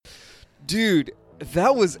Dude,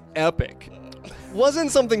 that was epic.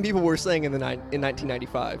 Wasn't something people were saying in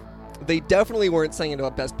 1995. They definitely weren't saying it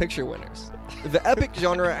about Best Picture winners. The epic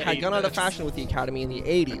genre had gone out of fashion with the Academy in the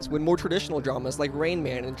 80s, when more traditional dramas like Rain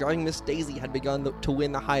Man and Driving Miss Daisy had begun to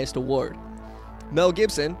win the highest award. Mel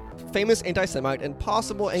Gibson, famous anti-Semite and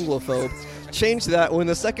possible Anglophobe, changed that when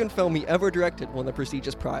the second film he ever directed won the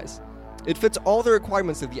prestigious prize. It fits all the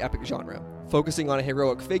requirements of the epic genre, focusing on a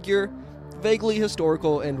heroic figure, vaguely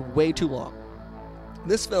historical, and way too long.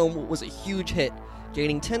 This film was a huge hit,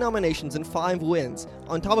 gaining 10 nominations and 5 wins,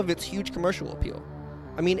 on top of its huge commercial appeal.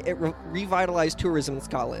 I mean, it revitalized tourism in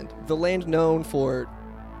Scotland, the land known for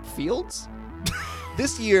fields?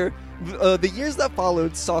 This year, the years that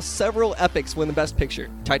followed saw several epics win the Best Picture.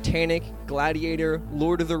 Titanic, Gladiator,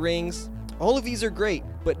 Lord of the Rings. All of these are great,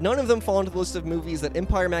 but none of them fall into the list of movies that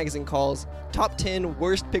Empire Magazine calls Top 10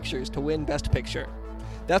 Worst Pictures to win Best Picture.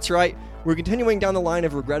 That's right, we're continuing down the line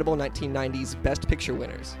of regrettable 1990s Best Picture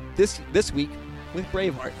winners. This week, with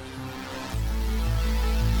Braveheart.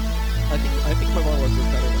 I think my monologue was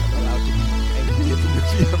better when I'm allowed to be angry at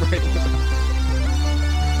the movie right now.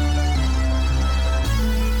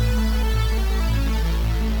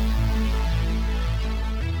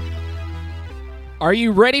 Are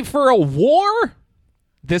you ready for a war?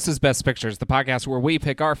 This is Best Pictures, the podcast where we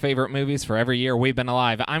pick our favorite movies for every year we've been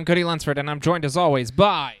alive. I'm Cody Lunsford, and I'm joined as always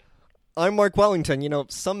by... I'm Mark Wellington. You know,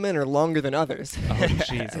 some men are longer than others. Oh,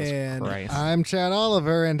 Jesus and Christ. I'm Chad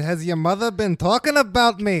Oliver, and has your mother been talking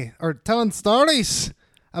about me or telling stories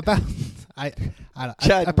about...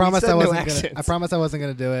 Chad, I promised I wasn't accents. gonna. I promised I wasn't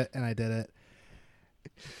gonna do it, and I did it.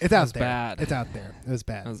 It's out there. Bad. It's out there. It was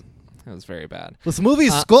bad. That was very bad. This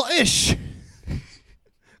movie's Scottish.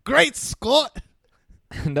 Great Scott.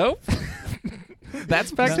 Nope.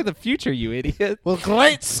 That's Back to the Future, you idiot. Well,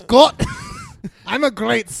 great Scott. I'm a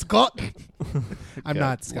great Scot. I'm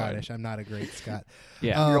not Scottish. I'm not a great Scot.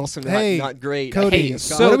 Yeah. You're also hey, not great. Cody, Hey,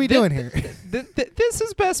 so so what are we doing here? This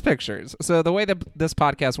is Best Pictures. So the way that this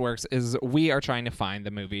podcast works is we are trying to find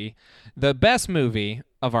the best movie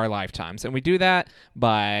of our lifetimes. And we do that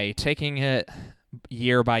by taking it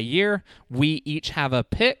year by year. We each have a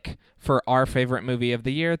pick for our favorite movie of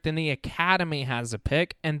the year. Then the Academy has a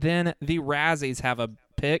pick. And then the Razzies have a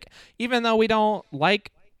pick. Even though we don't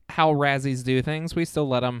like how Razzies do things, we still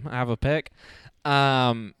let them have a pick.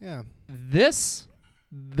 Yeah. This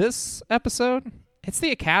episode, it's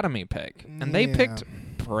the Academy pick, and they picked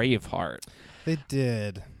Braveheart. They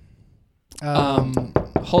did.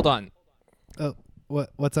 Hold on. Oh,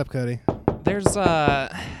 what's up, Cody? There's a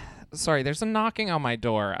knocking on my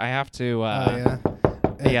door. I have to. Yeah.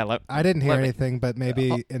 Yeah. I didn't hear let me- anything, but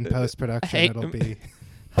maybe in post production hey, it'll be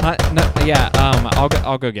no, yeah.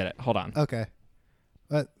 I'll go get it. Hold on. okay.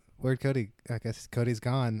 Where'd Cody? I guess Cody's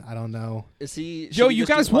gone. I don't know. Is he? Yo, you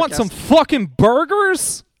guys want some fucking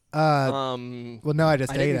burgers? Well, no, I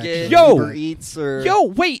just I ate didn't actually. get Yo! Uber Eats or. Yo,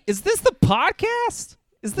 wait, is this the podcast?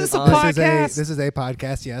 Is this a This is podcast? This is a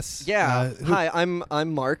podcast. Yes. Yeah. Hi,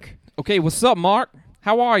 I'm Mark. Okay, what's up, Mark?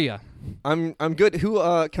 How are you? I'm good. Who?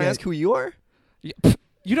 Can I ask who you are?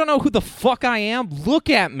 You don't know who the fuck I am?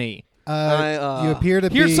 Look at me. You appear to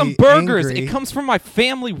be Here's some burgers. angry. It comes from my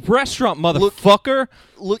family restaurant, motherfucker.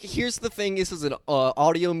 Look, here's the thing. This is an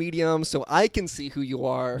audio medium, so I can see who you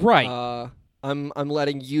are. Right. I'm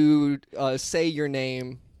letting you say your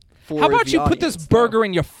name. For How about the you put this audience, burger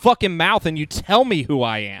in your fucking mouth and you tell me who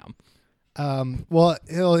I am? Well,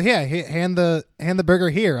 hand the burger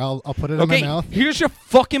here. I'll put it in my Okay, mouth. here's your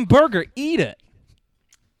fucking burger. Eat it.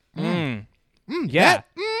 Yeah.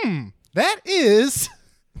 That is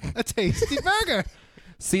a tasty burger.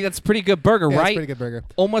 See, that's a pretty good burger, Yeah, right? it's a pretty good burger.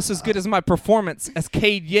 Almost as good as my performance as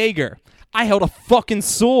Cade Yeager. I held a fucking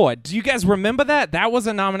sword. Do you guys remember that? That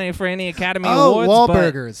wasn't nominated for any Academy Awards.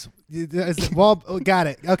 Wahlburgers. Got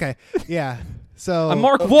it. Okay. Yeah. So I'm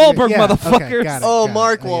Mark Wahlberg, yeah, motherfuckers. Okay, got it, Oh, got it.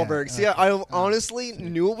 Mark Yeah, Wahlbergs. Yeah, I honestly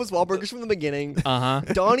knew it was Wahlburgers from the beginning. Uh-huh.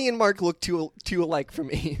 Donnie and Mark look too alike for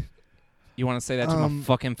me. You want to say that to my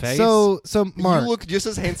fucking face? So Mark, You look just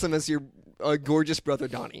as handsome as your gorgeous brother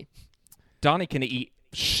Donnie. Donnie can eat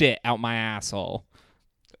shit out my asshole.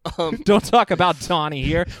 Don't talk about Donnie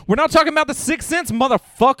here. We're not talking about The Sixth Sense,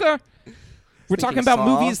 motherfucker. We're talking about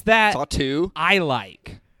Saw, movies that Saw 2. I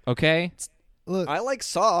like. Okay? look. I like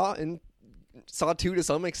Saw and Saw 2 to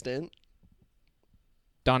some extent.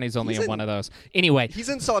 Donnie's only He's in one of those. Anyway, He's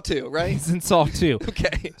in Saw 2, right? he's in Saw 2.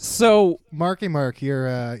 Okay. So, Marky Mark, your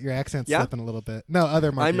accent's Yeah? slipping a little bit. No,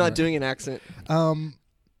 other Marky I'm not Mark. doing an accent.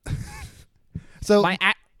 So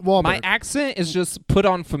Wahlberg. my accent is just put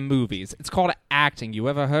on for movies. It's called acting. You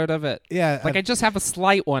ever heard of it? Yeah. Like I just have a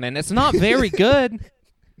slight one, and it's not very good.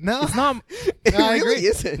 No, It's not. It I really agree.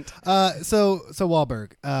 isn't. So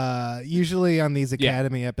Wahlberg. Usually on these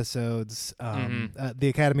Academy episodes, the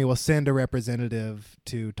Academy will send a representative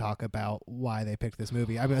to talk about why they picked this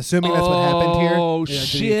movie. I'm assuming that's what happened here. Oh, Did the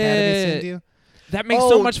Academy send shit. you? That makes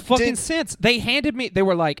so Oh, much fucking did- sense. They handed me, they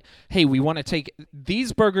were like, hey, we want to take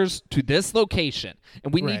these burgers to this location,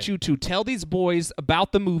 and we Right. need you to tell these boys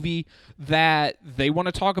about the movie that they want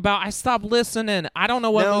to talk about. I stopped listening. I don't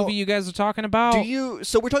know what Now, movie you guys are talking about. Do you?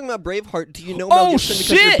 So we're talking about Braveheart. Do you know Oh, Mel Gibson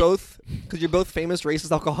because shit! you're both famous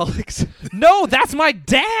racist alcoholics? No, that's my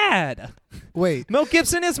dad. Wait. Mel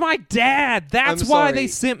Gibson is my dad. That's I'm why sorry. they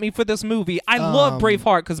sent me for this movie. I love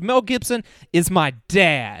Braveheart because Mel Gibson is my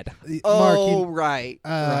dad. Mark, Oh, you, right.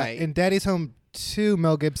 Right. in Daddy's Home 2,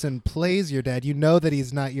 Mel Gibson plays your dad. You know that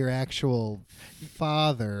he's not your actual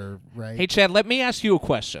father, right? Hey, Chad, let me ask you a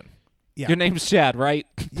question. Yeah. Your name's Chad, right?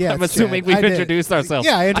 Yeah, I'm it's assuming Chad. we've I did. introduced ourselves.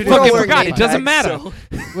 Yeah, I I introduced fucking We're forgot. name It doesn't tags, matter. so-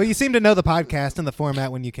 Well, you seem to know the podcast and the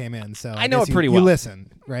format when you came in, so I know guess it pretty you well.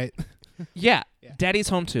 listen, right? Yeah. Daddy's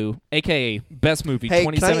Home 2, a.k.a. best movie Hey, can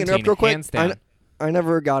I 2017, interrupt real quick? hands down. I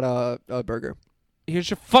never got a burger. Here's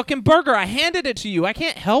your fucking burger. I handed it to you. I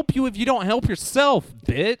can't help you if you don't help yourself,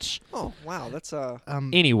 bitch. Oh wow, that's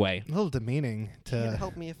Anyway, A little demeaning Can you to.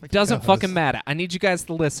 help me if I can. doesn't co-host. fucking matter. I need you guys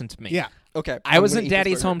to listen to me. Yeah. Okay. I was I'm in gonna eat this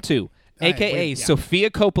Daddy's burger. Home 2, All right, a.k.a. wait, yeah. Sofia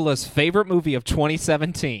Coppola's favorite movie of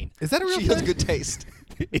 2017. Is that a real She has thing? good taste.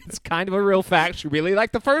 It's kind of a real fact. She really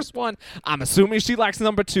liked the first one. I'm assuming she likes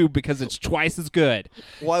number 2 because it's twice as good.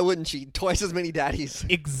 Why wouldn't she? Twice as many daddies.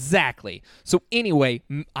 Exactly. So anyway,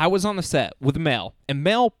 I was on the set with Mel, and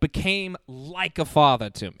Mel became like a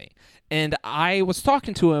father to me. And I was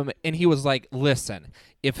talking to him, and he was like, listen,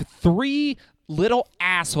 if 3 little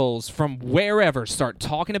assholes from wherever start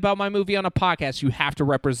talking about my movie on a podcast, you have to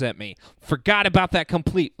represent me. Forgot about that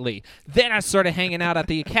completely. Then I started hanging out at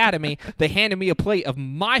the Academy. They handed me a plate of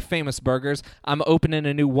my famous burgers. I'm opening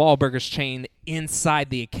a new Wahlburgers chain inside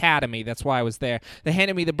the Academy. That's why I was there. They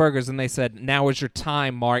handed me the burgers, and they said, now is your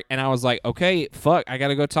time, Mark. And I was like, okay, fuck, I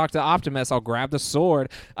gotta go talk to Optimus. I'll grab the sword.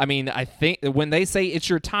 I mean, I think when they say it's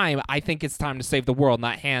your time, I think it's time to save the world,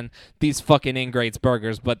 not hand these fucking ingrates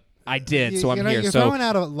burgers, but I did, so I'm you know, here. You're So throwing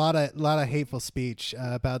out a lot of hateful speech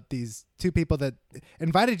about these 2 people that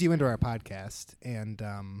invited you into our podcast, and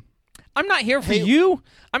I'm not here for Hey, you.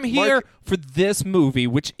 I'm here Mark- for this movie,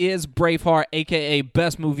 which is Braveheart, a.k.a.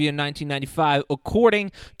 best movie in 1995,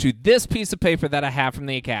 according to this piece of paper that I have from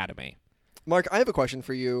the Academy. Mark, I have a question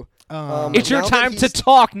for you. It's your now that time to he's-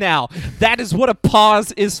 talk now. That is what a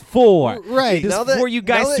pause is for. Right. It is Now that- for you now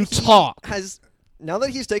guys that to he talk. Now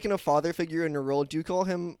that he's taken a father figure in a role, do you call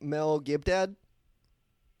him Mel Gibdad?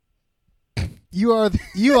 you are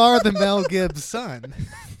the Mel Gibbs son.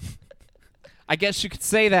 I guess you could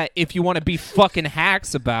say that if you want to be fucking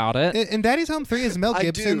hacks about it. In Daddy's Home 3, is Mel I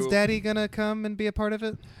Gibson's do. daddy gonna come and be a part of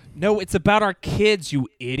it? No, it's about our kids, you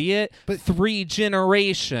idiot. But- 3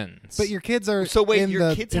 generations. But your kids are So wait, in your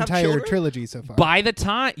the kids have entire children? trilogy so far. By the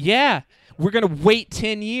time, yeah, we're gonna wait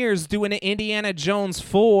 10 years doing an Indiana Jones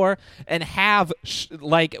 4 and have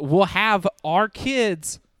we'll have our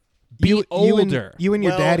kids be older. You and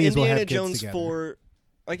your well, daddies will Indiana have kids Jones together. 4.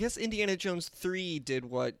 I guess Indiana Jones 3 did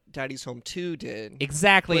what Daddy's Home 2 did.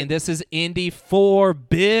 Exactly, But- and this is Indy 4,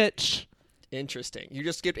 bitch. Interesting. You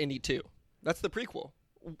just skipped Indy 2. That's the prequel.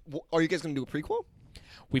 Are you guys going to do a prequel?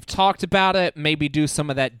 We've talked about it. Maybe do some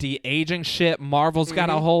of that de-aging shit Marvel's got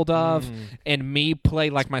a hold of, and me play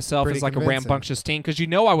like myself Pretty as like a convincing. rambunctious teen. Because you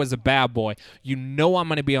know I was a bad boy. You know I'm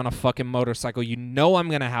gonna be on a fucking motorcycle. You know I'm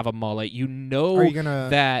gonna have a mullet. You know Are you gonna-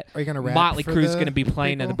 that are you gonna rap Motley for Crue's the gonna be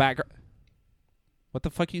playing in the prequel? background. What the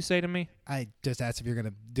fuck you say to me? I just asked if you're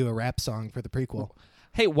gonna do a rap song for the prequel.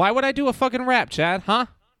 Hey, why would I do a fucking rap, Chad? Huh?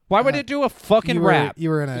 Why would I do a fucking you were, rap? You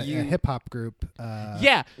were in a You- hip hop group.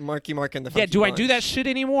 Yeah. Marky Mark and the Yeah, Funky do I Bunch. do that shit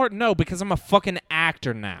anymore? No, because I'm a fucking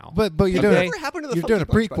actor now. But you're Hey, doing whatever happened to the you're doing a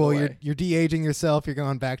Funky Bunch, by the prequel. way? You're de-aging yourself. You're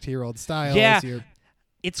going back to your old styles. Yeah. You're,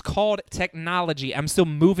 It's called technology. I'm still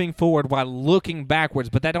moving forward while looking backwards,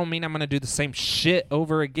 but that don't mean I'm going to do the same shit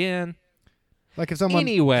over again. like if someone.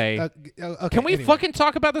 Anyway, Okay, can we anyway. fucking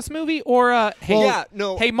talk about this movie or hey yeah,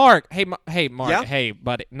 no. hey Mark, hey Mark, Yeah? hey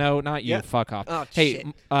buddy. No, not you. Yeah? Fuck off. Oh, hey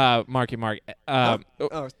shit. Marky Mark. Oh,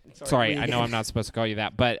 Sorry, me I know again. I'm not supposed to call you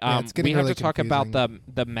that, but Yeah, it's getting we have really to talk about the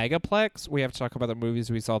Megaplex. We have to talk about the movies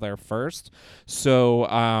we saw there first. So,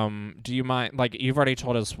 do you mind? Like, you've already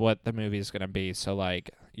told us what the movie is going to be. So, like,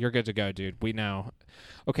 You're good to go, dude. We know.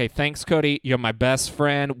 Okay, thanks, Cody. You're my best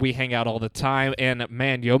friend. We hang out all the time, and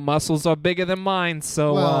man, your muscles are bigger than mine.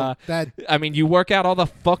 So, I mean, you work out all the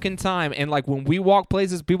fucking time, and like when we walk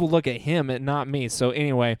places, people look at him and not me. So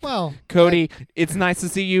anyway, Cody, it's nice to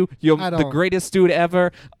see you. You're the greatest dude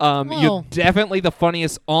ever. You're definitely the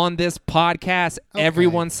funniest on this podcast. Okay.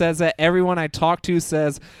 Everyone says that. Everyone I talk to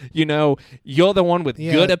says, you're the one with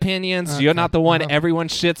good opinions. Okay. You're not the one everyone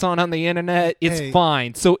shits on the internet. It's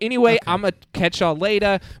fine. So anyway, I'm gonna catch y'all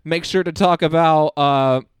later. Make sure to talk about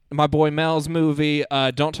my boy Mel's movie.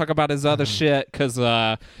 Don't talk about his other shit because,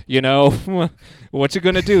 what you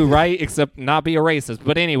gonna do, right? Except not be a racist.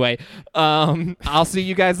 But anyway, I'll see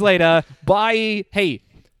you guys later. Bye. Hey,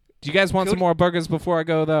 do you guys want some more burgers before I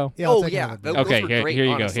go, though? Yeah, okay, here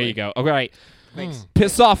you go. Here you go. All right. Thanks.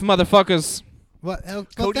 Piss off, motherfuckers. What?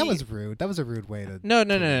 Cody, that was rude. That was a rude way to. No.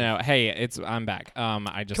 Hey, I'm back.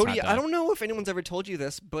 I just. Cody, I don't know if anyone's ever told you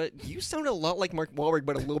this, but you sound a lot like Mark Wahlberg,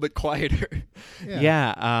 but a little bit quieter.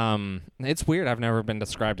 Yeah. It's weird. I've never been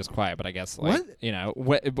described as quiet, but I guess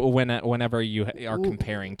whenever you are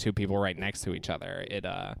comparing two people right next to each other, it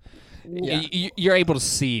you're able to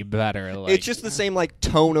see better. Like, it's just the same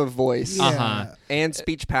tone of voice, and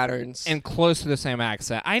speech patterns, and close to the same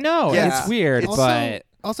accent. I know it's weird, but.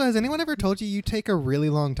 Also, has anyone ever told you take a really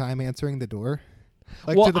long time answering the door?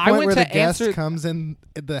 To the I point went where to the guest comes in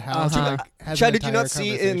the house. Has Chad, did you not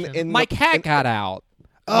see in my cat got out?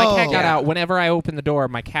 My cat got out. Whenever I opened the door,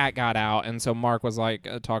 my cat got out, and so Mark was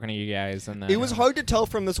talking to you guys, and then it was hard to tell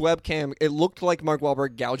from this webcam. It looked like Mark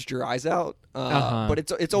Wahlberg gouged your eyes out, but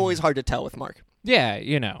it's always hard to tell with Mark. Yeah,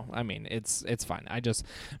 I mean, it's fine. I just,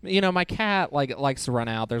 my cat likes to run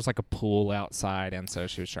out. There's a pool outside, and so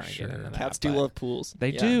she was trying to get into that. Cats do love pools.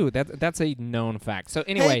 They do. That's a known fact. So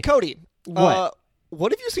anyway, hey Cody, what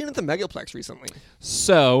have you seen at the Megaplex recently?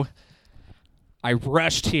 So, I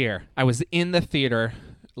rushed here. I was in the theater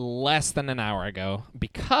less than an hour ago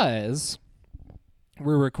because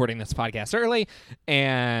we're recording this podcast early,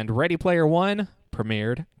 and Ready Player One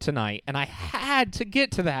premiered tonight, and I had to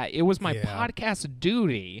get to that. It was my podcast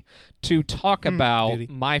duty to talk about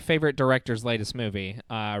my favorite director's latest movie,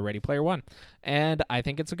 Ready Player One, and I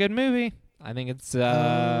think it's a good movie. I think it's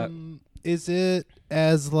is it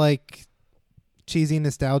as cheesy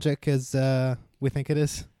nostalgic as we think it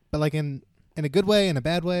is, but in a good way, in a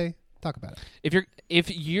bad way? Talk about it. If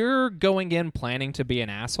you're going in planning to be an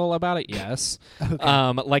asshole about it, yes.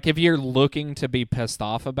 Okay. If you're looking to be pissed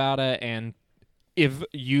off about it, and if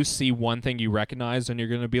you see one thing you recognize and you're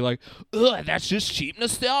going to be like, ugh, that's just cheap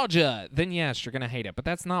nostalgia, then yes, you're going to hate it. But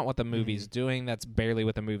that's not what the movie's doing. That's barely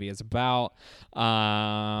what the movie is about.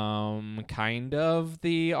 Kind of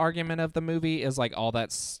the argument of the movie is all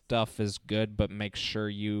that stuff is good, but make sure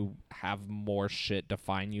you have more shit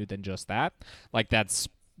define you than just that. That's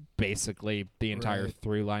basically the entire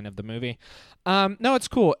through line of the movie. No, it's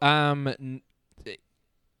cool.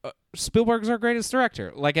 Spielberg's our greatest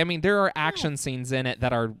director. There are action scenes in it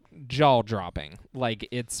that are jaw-dropping.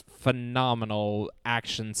 It's phenomenal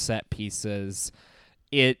action set pieces.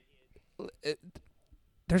 There's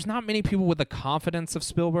not many people with the confidence of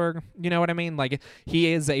Spielberg. You know what I mean? He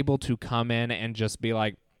is able to come in and just be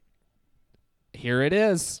like, here it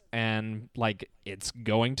is, and it's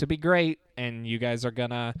going to be great, and you guys are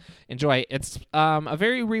gonna enjoy it. It's a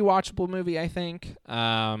very rewatchable movie, I think.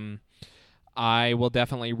 I will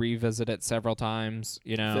definitely revisit it several times,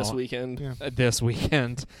 This weekend. This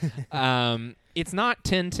weekend. It's not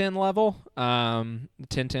Tintin level.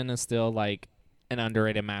 Tintin is still an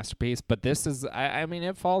underrated masterpiece, but this is, I mean,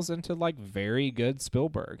 it falls into very good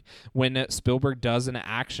Spielberg. When Spielberg does an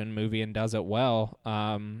action movie and does it well,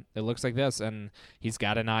 it looks like this, and he's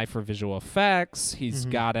got an eye for visual effects. He's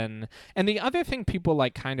got and the other thing people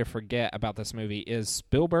kind of forget about this movie is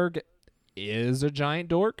Spielberg is a giant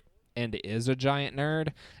dork and is a giant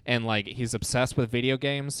nerd, and he's obsessed with video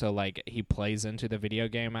games, so he plays into the video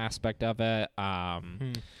game aspect of it.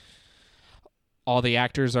 All the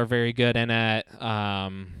actors are very good in it. I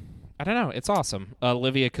don't know. It's awesome.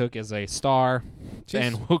 Olivia Cooke is a star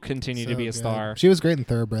and will continue to be a star. She was great in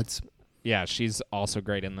Thoroughbreds. Yeah, she's also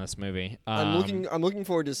great in this movie. I'm looking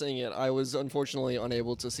forward to seeing it. I was unfortunately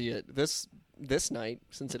unable to see it this night,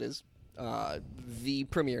 since it is the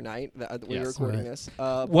premiere night that we were recording this.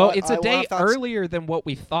 Well, it's a day earlier than what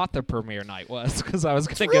we thought the premiere night was, because I was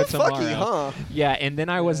going to go tomorrow. Fucky, huh? Yeah, and then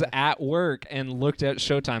I was at work and looked at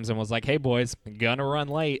showtimes and was like, hey, boys, gonna run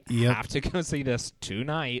late. Have to go see this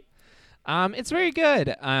tonight. It's very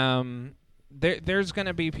good. There's going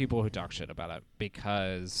to be people who talk shit about it,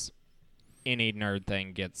 because any nerd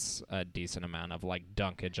thing gets a decent amount of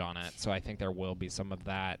dunkage on it, so I think there will be some of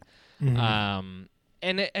that.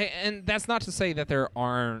 and that's not to say that there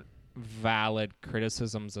aren't valid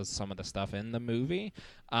criticisms of some of the stuff in the movie,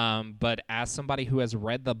 but as somebody who has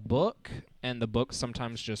read the book, and the book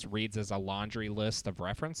sometimes just reads as a laundry list of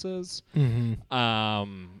references,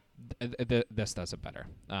 this does it better.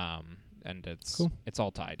 And it's cool. It's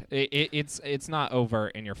all tied. It's not over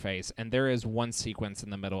in your face, and there is one sequence in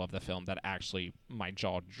the middle of the film that actually my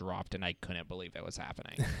jaw dropped and I couldn't believe it was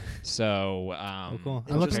happening. So cool.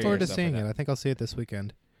 I'm looking forward to seeing it. I think I'll see it this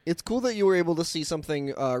weekend. It's cool that you were able to see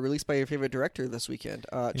something released by your favorite director this weekend.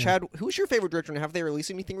 Chad, who's your favorite director, and have they released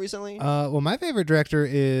anything recently? Well, my favorite director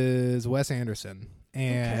is Wes Anderson,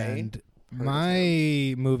 and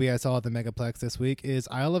my movie I saw at the Megaplex this week is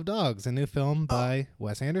Isle of Dogs, a new film by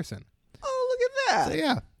Wes Anderson. Oh, look at that! So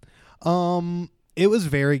yeah, it was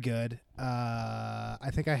very good. I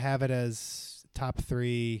think I have it as top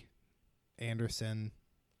 3 Anderson,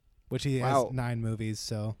 which he has 9 movies,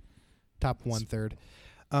 so top 1/3.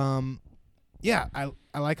 Yeah, I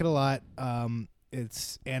like it a lot.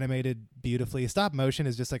 It's animated beautifully. Stop motion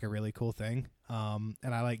is just like a really cool thing. And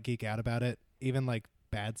I like geek out about it. Even like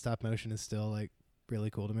bad stop motion is still like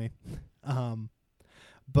really cool to me.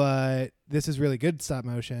 But this is really good stop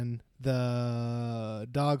motion. The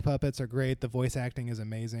dog puppets are great. The voice acting is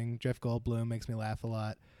amazing. Jeff Goldblum makes me laugh a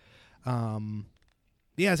lot.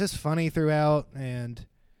 Yeah, it's just funny throughout. And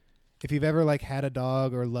if you've ever like had a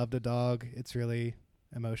dog or loved a dog, it's really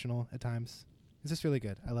emotional at times. It's just really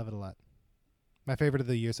good. I love it a lot. My favorite of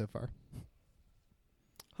the year so far.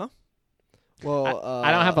 Huh? Well,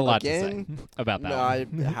 I don't have a lot to say about that. No, I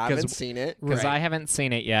haven't seen it. Because I haven't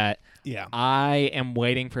seen it yet. Yeah. I am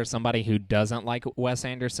waiting for somebody who doesn't like Wes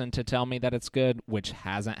Anderson to tell me that it's good, which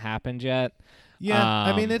hasn't happened yet. Yeah,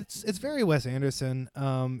 I mean, it's very Wes Anderson.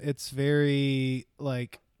 It's very,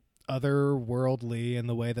 like, otherworldly in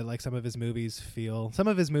the way that like some of his movies feel. Some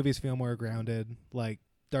of his movies feel more grounded. Like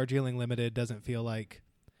Darjeeling Limited doesn't feel like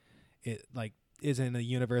it like is in a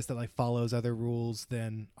universe that like follows other rules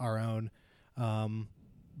than our own.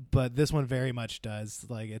 But this one very much does.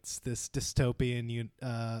 Like it's this dystopian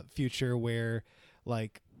future where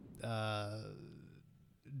like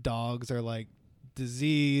dogs are like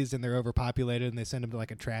diseased and they're overpopulated and they send them to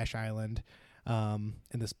like a trash island. And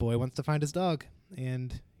this boy wants to find his dog,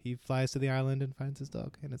 and he flies to the island and finds his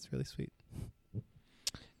dog, and it's really sweet.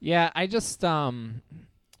 Yeah, I just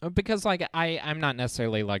because like I'm not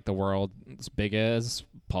necessarily like the world's biggest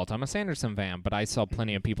Paul Thomas Anderson fan, but I saw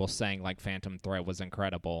plenty of people saying like Phantom Thread was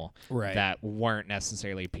incredible, right? That weren't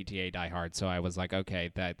necessarily PTA diehard. So I was like,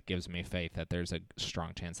 okay, that gives me faith that there's a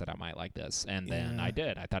strong chance that I might like this, and then I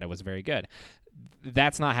did. I thought it was very good.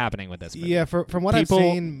 That's not happening with this movie. Yeah, from what I've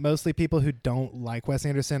seen, mostly people who don't like Wes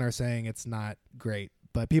Anderson are saying it's not great.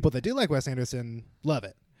 But people that do like Wes Anderson love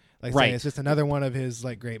it. Like, say it's just another one of his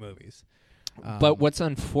like great movies. But what's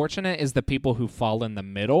unfortunate is the people who fall in the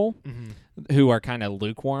middle, who are kind of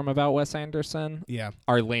lukewarm about Wes Anderson,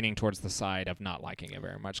 are leaning towards the side of not liking it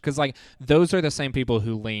very much. Because like those are the same people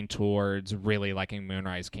who lean towards really liking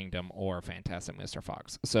Moonrise Kingdom or Fantastic Mr.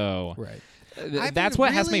 Fox. So that's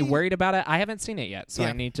what has me worried about it. I haven't seen it yet, so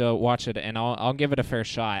I need to watch it, and I'll give it a fair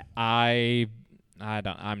shot.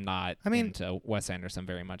 I'm not into Wes Anderson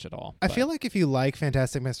very much at all. I feel like if you like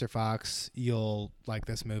Fantastic Mr. Fox, you'll like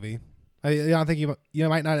this movie. I don't think you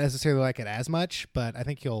might not necessarily like it as much, but I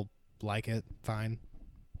think you'll like it fine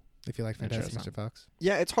if you like Fantastic Mr. Fox.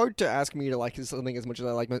 Yeah, it's hard to ask me to like something as much as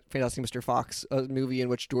I like Fantastic Mr. Fox, a movie in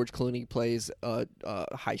which George Clooney plays a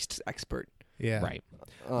heist expert. Yeah, right.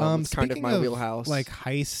 It's kind of my wheelhouse. Like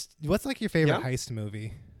heist. What's like your favorite heist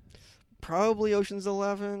movie? Probably Ocean's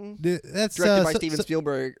 11. That's directed by Steven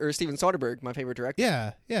Spielberg or Steven Soderbergh, my favorite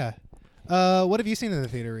director. Yeah. What have you seen in the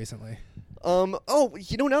theater recently? Now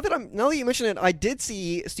that you mention it, I did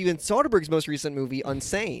see Steven Soderbergh's most recent movie,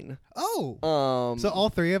 Unsane. Oh. So all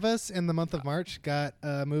three of us in the month of March got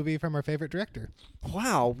a movie from our favorite director.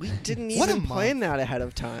 Wow, we didn't even plan that ahead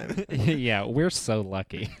of time. Yeah, we're so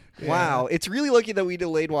lucky. Wow, it's really lucky that we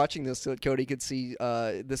delayed watching this so that Cody could see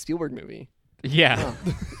the Spielberg movie. Yeah.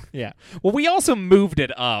 Yeah. Well, we also moved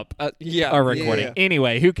it up. Our recording. Yeah.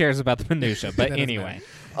 Anyway, who cares about the minutia? But anyway.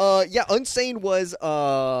 Unsane was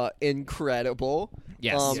incredible.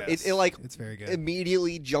 Yes. It's very good.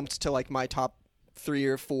 Immediately jumped to like my top 3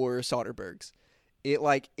 or 4 Soderberghs.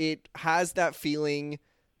 It has that feeling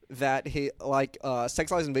that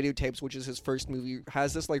Sex, Lies, and Videotapes, which is his first movie,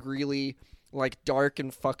 has this like really like dark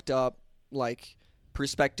and fucked up like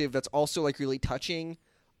perspective that's also like really touching,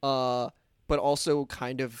 but also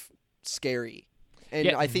kind of scary. And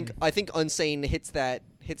I think Unsane hits that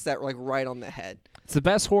like right on the head. It's the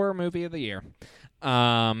best horror movie of the year.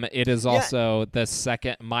 It is also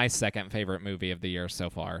my second favorite movie of the year so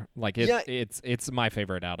far. Like it's my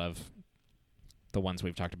favorite out of the ones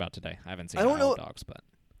we've talked about today. I haven't seen Isle of Dogs, but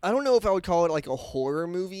I don't know if I would call it like a horror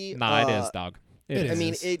movie. Nah, it is, dog. I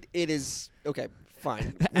mean, it is okay.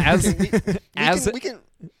 Fine. As we can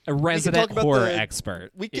a resident horror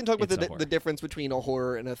expert, we can talk about the difference between a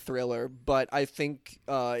horror and a thriller, but I think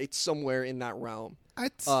it's somewhere in that realm.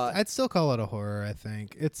 I'd still call it a horror. I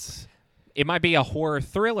think it might be a horror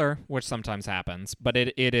thriller, which sometimes happens, but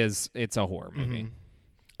it's a horror movie. Mm-hmm.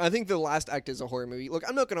 I think the last act is a horror movie. Look,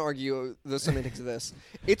 I'm not going to argue the semantics of this.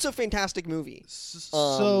 It's a fantastic movie.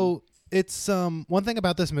 So it's one thing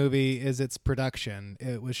about this movie is its production.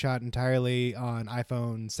 It was shot entirely on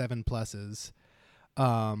iPhone 7 Pluses.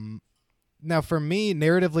 Now, for me,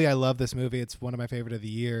 narratively, I love this movie. It's one of my favorite of the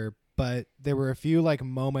year. But there were a few like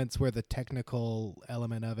moments where the technical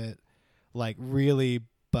element of it, like, really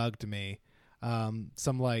bugged me.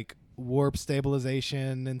 Some like warp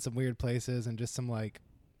stabilization in some weird places, and just some like.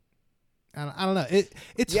 I don't know.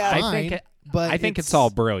 It's fine, I think it's all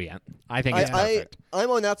brilliant. I think it's perfect. I'm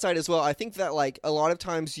on that side as well. I think that like a lot of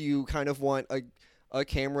times you kind of want a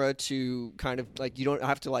camera to kind of like you don't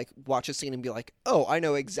have to like watch a scene and be like, oh, I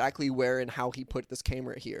know exactly where and how he put this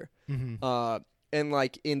camera here. Mm-hmm. And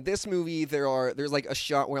like in this movie, there's like a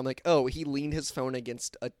shot where I'm like, oh, he leaned his phone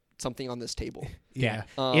against something on this table. Yeah.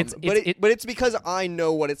 But it's because I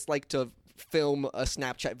know what it's like to film a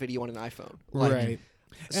Snapchat video on an iPhone. Like, right.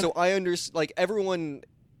 So I understand, like everyone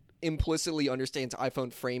implicitly understands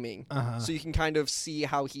iPhone framing, so you can kind of see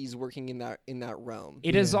how he's working in that realm.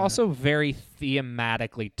 It is also very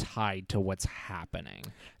thematically tied to what's happening.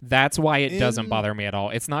 That's why it doesn't bother me at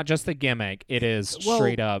all. It's not just the gimmick; it is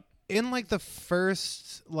straight up. In like the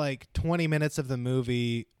first like 20 minutes of the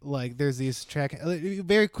movie, like there's these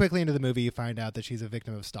very quickly into the movie you find out that she's a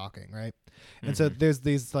victim of stalking, right? And so there's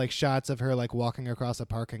these like shots of her like walking across a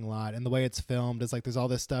parking lot, and the way it's filmed is like there's all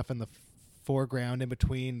this stuff in the foreground in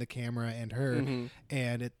between the camera and her,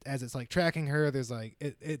 and as it's like tracking her, there's like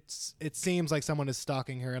it seems like someone is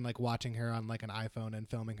stalking her and like watching her on like an iPhone and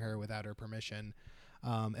filming her without her permission.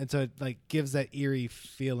 And so it like gives that eerie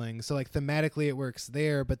feeling. So like thematically it works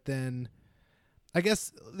there, but then I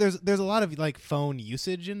guess there's a lot of like phone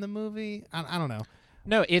usage in the movie. I don't know.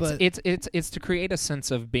 No, it's to create a sense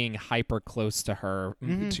of being hyper close to her,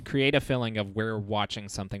 to create a feeling of we're watching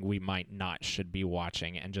something we might not should be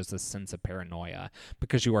watching, and just a sense of paranoia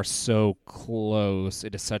because you are so close.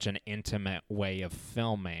 It is such an intimate way of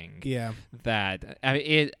filming. Yeah. That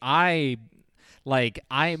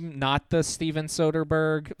I'm not the Steven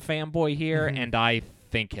Soderbergh fanboy here, and I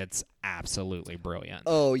think it's absolutely brilliant.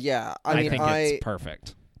 Oh yeah, I think it's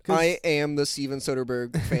perfect. I am the Steven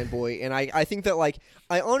Soderbergh fanboy, and I think that like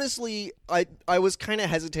I honestly I was kind of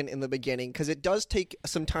hesitant in the beginning because it does take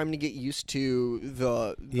some time to get used to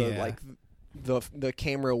the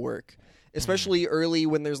camera work, especially early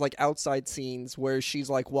when there's like outside scenes where she's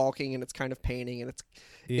like walking and it's kind of painting and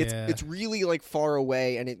it's really like far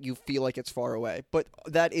away and you feel like it's far away, but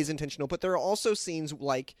that is intentional. But there are also scenes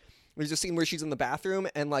like there's a scene where she's in the bathroom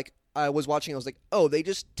and like I was watching, I was like, oh, they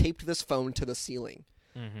just taped this phone to the ceiling.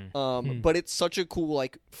 But it's such a cool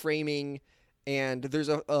like framing, and there's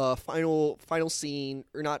a final scene,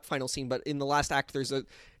 or not final scene, but in the last act there's a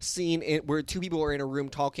scene where two people are in a room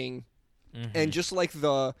talking, and just like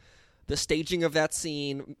the staging of that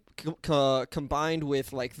scene combined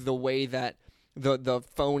with like the way that the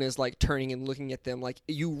phone is like turning and looking at them, like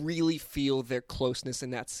you really feel their closeness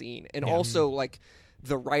in that scene. And also like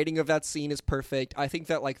the writing of that scene is perfect. I think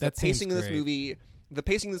that like the pacing of this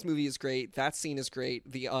movie is great. That scene is great.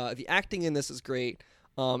 The acting in this is great.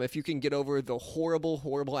 If you can get over the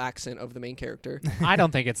horrible accent of the main character. I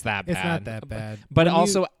don't think it's that bad. It's not that bad. But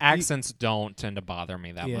also accents don't tend to bother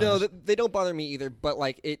me that much. No, they don't bother me either. But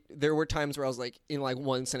like there were times where I was like, in like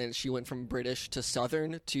one sentence, she went from British to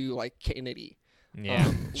Southern to like Kennedy.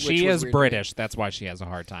 Yeah, she is British. That's why she has a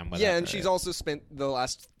hard time with it. Yeah, and she's also spent the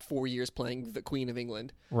last 4 years playing the Queen of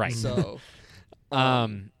England. Right. So...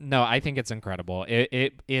 no, I think it's incredible.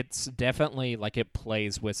 It's definitely like it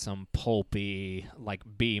plays with some pulpy, like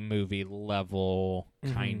B-movie level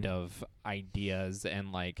kind of ideas,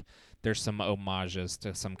 and like there's some homages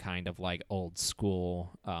to some kind of like old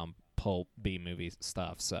school pulp B-movie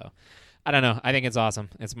stuff. So I don't know. I think it's awesome.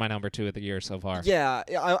 It's my number 2 of the year so far. Yeah,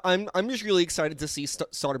 I'm just really excited to see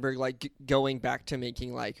Soderbergh like going back to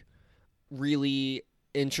making like really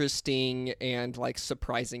interesting and like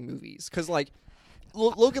surprising movies, because like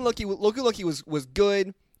Logan Lucky was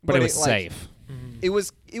good, but it was safe. It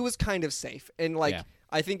was kind of safe, and like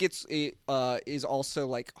I think it is also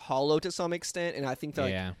like hollow to some extent, and I think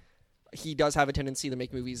that he does have a tendency to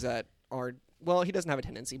make movies that are, well, he doesn't have a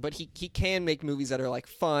tendency, but he can make movies that are like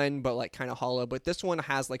fun but like kind of hollow. But this one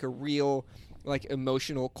has like a real like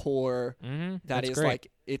emotional core that is great.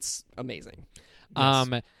 Like, it's amazing.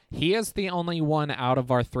 Yes. He is the only one out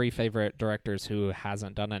of our 3 favorite directors who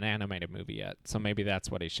hasn't done an animated movie yet. So maybe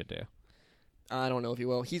that's what he should do. I don't know if he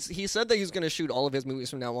will. He said that he's going to shoot all of his movies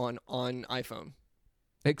from now on iPhone.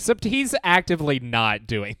 Except he's actively not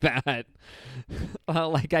doing that.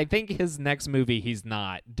 Like, I think his next movie, he's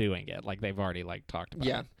not doing it. Like, they've already like talked about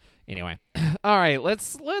it. Anyway. All right,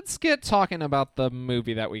 let's get talking about the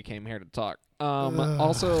movie that we came here to talk.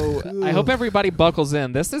 Also, I hope everybody buckles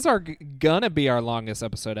in. This is gonna be our longest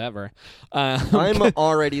episode ever. I'm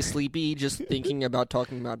already sleepy just thinking about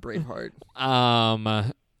talking about Braveheart.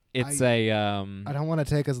 I don't want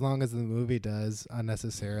to take as long as the movie does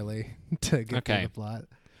unnecessarily to get through the plot.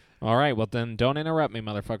 All right, well then don't interrupt me,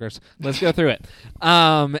 motherfuckers. Let's go through it.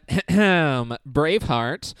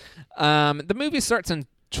 Braveheart. The movie starts in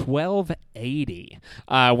 1280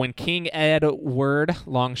 when King Edward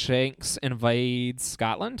Longshanks invades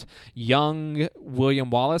Scotland. Young William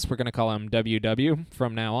Wallace, we're going to call him WW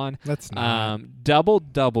from now on. Let's not. Double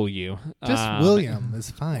W. Just William is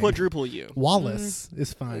fine. Quadruple U. Wallace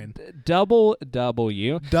is fine. Double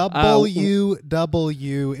W.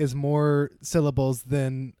 WW is more syllables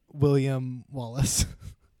than William Wallace.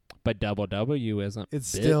 But double W isn't. It's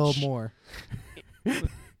still more.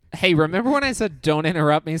 Hey, remember when I said don't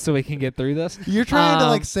interrupt me so we can get through this? You're trying to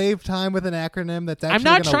like save time with an acronym that's actually I'm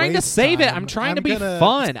not trying to save time. it. I'm trying to be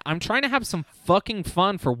fun. I'm trying to have some fucking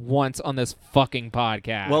fun for once on this fucking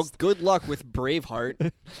podcast. Well, good luck with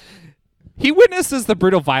Braveheart. He witnesses the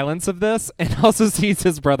brutal violence of this and also sees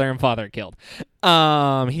his brother and father killed.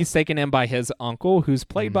 He's taken in by his uncle, who's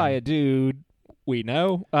played by a dude we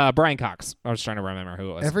know. Brian Cox. I was trying to remember who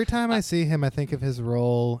it was. Every time I see him, I think of his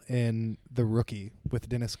role in The Rookie with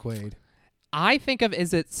Dennis Quaid. I think of,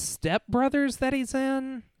 is it Step Brothers that he's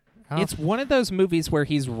in? It's one of those movies where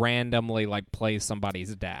he's randomly like plays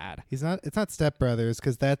somebody's dad. It's not Step Brothers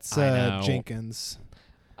because that's Jenkins.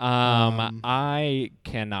 I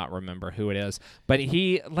cannot remember who it is, but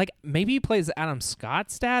maybe he plays Adam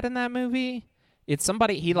Scott's dad in that movie. It's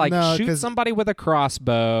somebody he shoots somebody with a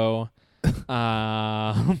crossbow.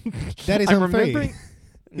 Daddy's Home 3.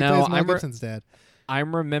 No, Mel Gibson's dad.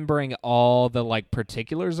 I'm remembering all the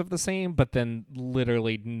particulars of the scene, but then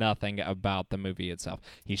literally nothing about the movie itself.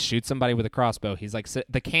 He shoots somebody with a crossbow. He's like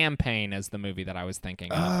The Campaign is the movie that I was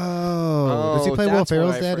thinking of. Does he play Will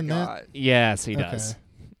Ferrell's dad in that? Yes, he does.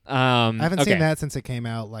 I haven't seen that since it came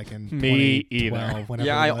out in 2012.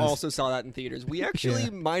 Yeah, I also saw that in theaters. We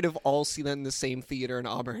actually might have all seen that in the same theater in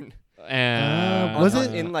Auburn. Was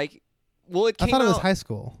it in Well, it came I thought out, it was high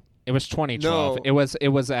school. It was 2012. No. It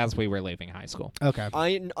was as we were leaving high school. Okay.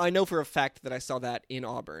 I know for a fact that I saw that in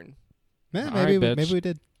Auburn. Maybe we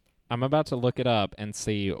did. I'm about to look it up and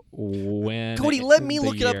see when. Cody, let me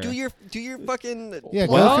look it up. Do your fucking. Yeah,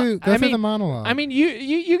 go through the monologue. I mean, you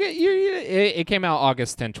it came out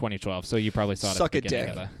August 10, 2012, so you probably saw it. Suck at the a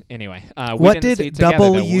beginning dick. Anyway, what did Mark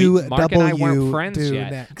and I WW weren't friends do yet.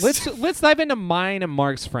 next? Let's dive into mine and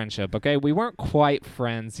Mark's friendship. Okay, we weren't quite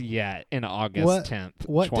friends yet in August 10th,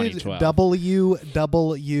 2012. What did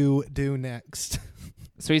WW do next?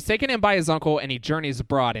 So he's taken in by his uncle, and he journeys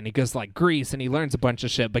abroad, and he goes to Greece, and he learns a bunch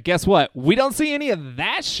of shit. But guess what? We don't see any of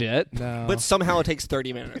that shit. No. But somehow it takes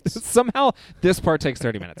 30 minutes. Somehow this part takes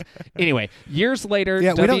 30 minutes. Anyway, years later,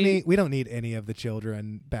 yeah, we don't need any of the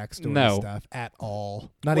children backstory stuff at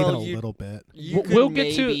all. Not even a little bit. We'll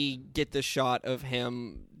get the shot of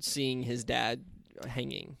him seeing his dad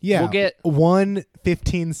hanging. Yeah, we'll get one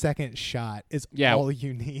 15-second shot is all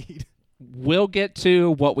you need. We'll get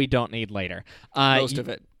to what we don't need later. Most of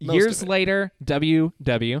it. Years later,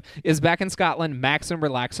 WW is back in Scotland, maxing,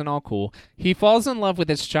 relaxing, all cool. He falls in love with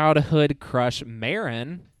his childhood crush,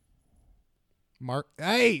 Marin. Mark,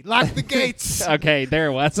 hey, lock the gates. Okay, there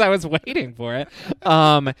it was. I was waiting for it.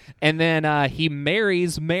 And then he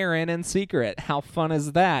marries Marin in secret. How fun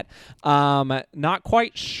is that? Not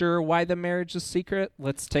quite sure why the marriage is secret.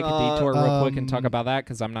 Let's take a detour real quick and talk about that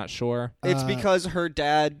because I'm not sure. It's because her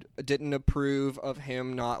dad didn't approve of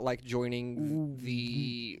him not joining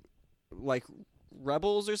the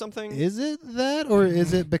rebels or something. Is it that, or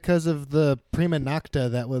is it because of the prima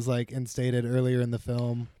nocta that was instated earlier in the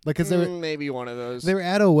film? Maybe one of those. They were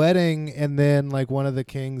at a wedding, and then one of the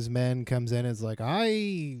king's men comes in and is like,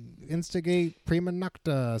 I instigate prima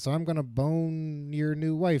nocta, so I'm gonna bone your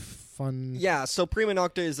new wife. Yeah, so prima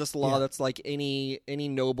nocta is this law that's any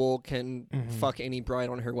noble can fuck any bride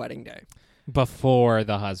on her wedding day before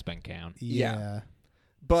the husband can. Yeah.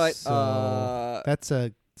 But so that's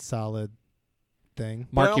a solid thing.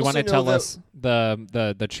 But I Mark, you want to also know tell that- us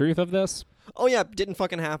the truth of this? Oh yeah, didn't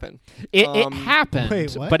fucking happen. It Um, happened,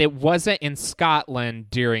 wait, what? but it wasn't in Scotland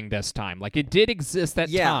during this time. Like, it did exist at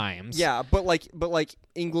Yeah, times. yeah, but like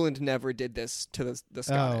England never did this to the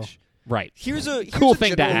Scottish. Right. Here's a Cool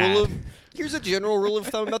thing to general rule add. here's a general rule of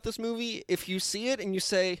thumb about this movie. If you see it and you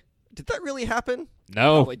say, "Did that really happen?"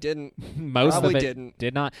 No, Probably didn't. most Probably of it didn't.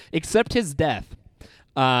 did not, except his death,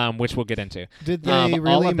 which we'll get into. Did they all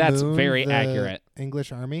really of that's moon very the accurate.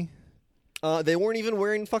 English army? They weren't even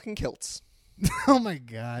wearing fucking kilts. Oh my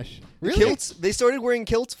gosh! Really? Kilts. They started wearing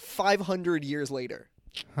kilts 500 years later,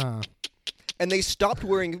 Huh. and they stopped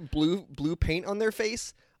wearing blue paint on their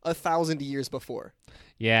face 1,000 years before.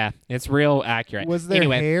 Yeah, it's real accurate. Was their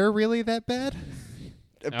anyway, hair really that bad?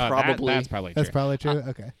 Probably. that's probably That's true. probably true.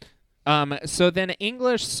 Okay. So then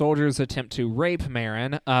English soldiers attempt to rape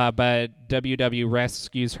Marin, but WW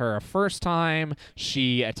rescues her a first time.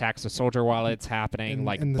 She attacks a soldier while it's happening,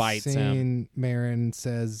 in the bites scene, him. Marin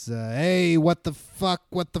says, "Hey, what the fuck?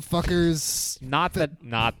 What the fuckers?" Not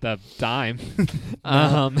the time.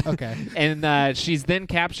 Okay. And she's then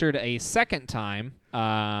captured a second time,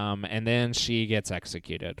 and then she gets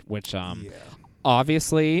executed, which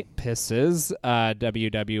obviously pisses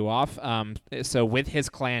WW off. So with his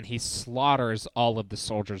clan, he slaughters all of the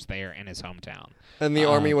soldiers there in his hometown. And the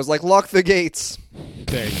army was like, "Lock the gates."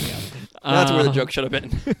 There you go. That's where the joke should have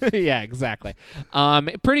been. Yeah, exactly.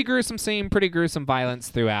 Pretty gruesome scene, pretty gruesome violence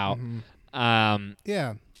throughout.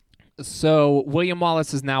 Yeah. So William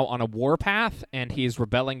Wallace is now on a warpath, and he's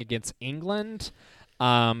rebelling against England.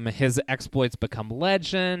 His exploits become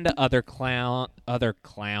legend. Other clans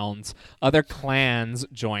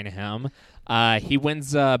join him. He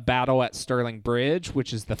wins a battle at Stirling Bridge,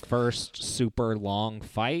 which is the first super long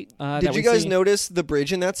fight. Did you guys notice the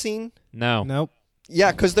bridge in that scene? No. Nope.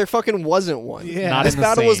 Yeah, because there fucking wasn't one. Yeah. Not This in the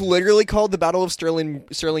battle was scene. literally called the Battle of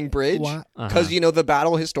Stirling Bridge What? because the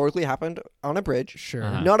battle historically happened on a bridge. Sure.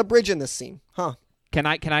 Uh-huh. Not a bridge in this scene, huh? Can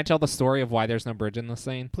I tell the story of why there's no bridge in this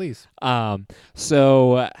scene? Please.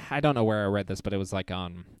 So I don't know where I read this, but it was like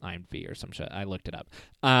on IMDb or some shit. I looked it up.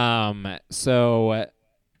 So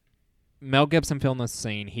Mel Gibson filmed this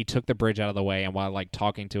scene. He took the bridge out of the way, and while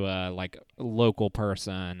talking to a local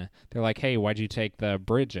person, they're like, "Hey, why'd you take the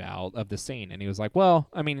bridge out of the scene?" And he was like, "Well,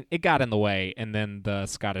 I mean, it got in the way." And then the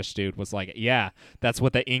Scottish dude was like, "Yeah, that's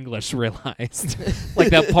what the English realized."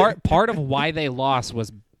 That part of why they lost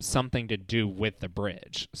was something to do with the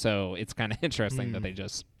bridge. So it's kind of interesting that they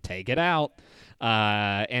just take it out.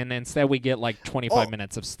 And instead we get 25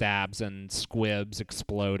 minutes of stabs and squibs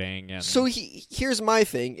exploding. And So here's my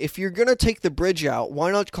thing: if you're gonna take the bridge out, why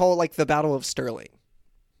not call it the Battle of Stirling?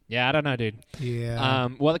 yeah, I don't know, dude. Yeah.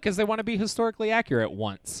 Well, because they want to be historically accurate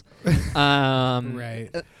once. Right.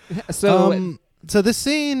 So So this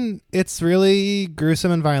scene, it's really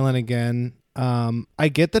gruesome and violent again. I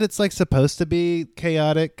get that it's supposed to be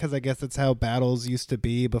chaotic because I guess that's how battles used to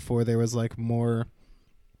be before there was more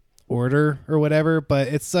order or whatever. But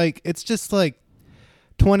it's just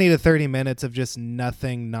 20 to 30 minutes of just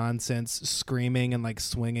nothing, nonsense, screaming and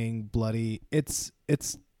swinging, bloody. It's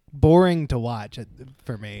boring to watch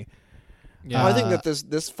for me. Yeah. I think that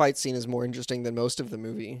this fight scene is more interesting than most of the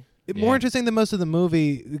movie. More interesting than most of the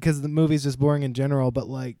movie because the movie's just boring in general. But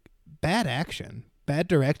bad action. Bad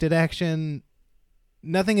directed action.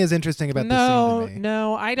 Nothing is interesting about this scene to me.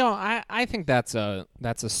 No, I don't. I think that's a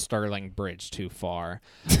Stirling Bridge too far.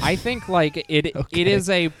 I think it is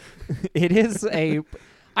a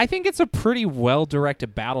I think it's a pretty well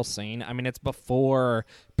directed battle scene. I mean, it's before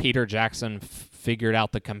Peter Jackson figured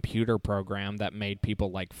out the computer program that made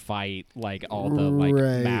people fight all the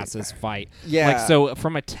Right. masses fight. Yeah. So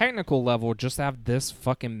from a technical level, just have this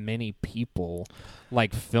fucking many people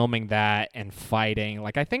filming that and fighting.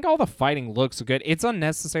 I think all the fighting looks good. It's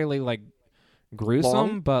unnecessarily gruesome,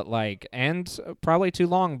 Long? but and probably too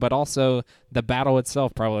long. But also the battle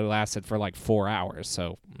itself probably lasted for 4 hours.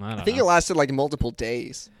 So I think it lasted multiple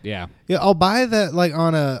days. Yeah. Yeah, I'll buy that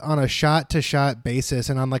on a shot to shot basis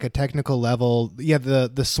and on a technical level. Yeah,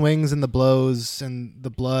 the swings and the blows and the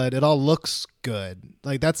blood, it all looks good.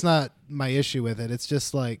 That's not my issue with it. It's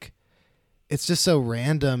just it's just so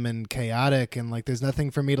random and chaotic and there's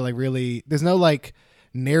nothing for me to really there's no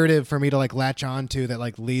narrative for me to latch onto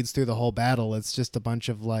that leads through the whole battle. It's just a bunch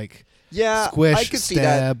of Yeah, squish, I could see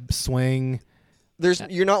stab, swing.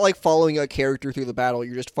 You're not like following a character through the battle.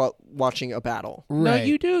 You're just watching a battle. No,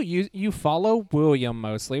 you do. You follow William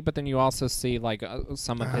mostly, but then you also see like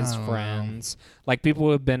some of his friends, like people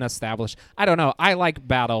who have been established. I don't know. I like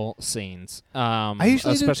battle scenes, I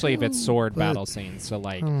usually especially do if it's too, sword but battle scenes. So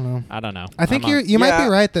like, I don't know. I think you might be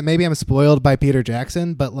right that maybe I'm spoiled by Peter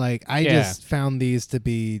Jackson, but like I just found these to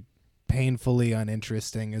be painfully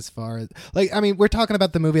uninteresting as far as like, I mean, we're talking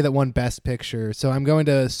about the movie that won Best Picture, so I'm going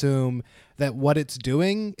to assume that what it's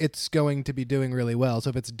doing, it's going to be doing really well. So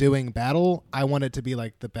if it's doing battle, I want it to be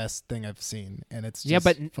like the best thing I've seen, and it's just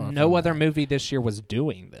but no other movie this year was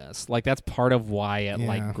doing this. Like that's part of why it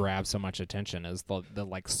like grabs so much attention is the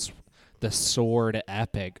like the sword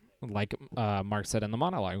epic. Like Mark said in the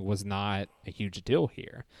monologue, was not a huge deal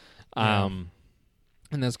here.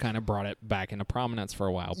 And this kind of brought it back into prominence for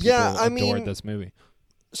a while. People adored this movie.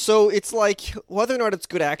 So it's like, whether or not it's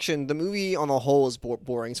good action, the movie on the whole is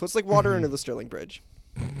boring. So it's like water under the Sterling Bridge.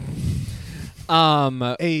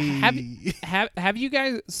 Have you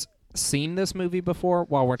guys seen this movie before?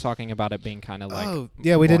 While we're talking about it being kind of like,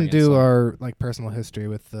 we didn't do our like personal history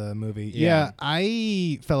with the movie. Yeah,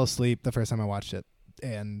 I fell asleep the first time I watched it,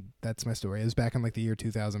 and that's my story. It was back in like the year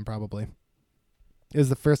 2000, probably. It was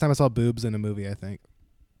the first time I saw boobs in a movie, I think.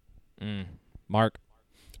 Mark?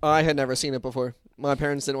 I had never seen it before. My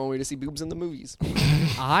parents didn't want me to see boobs in the movies.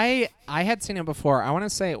 I had seen it before. I want to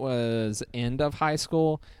say it was end of high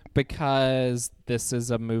school because this is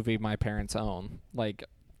a movie my parents own. Like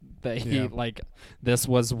this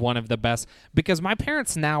was one of the best, because my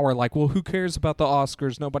parents now are like, well, who cares about the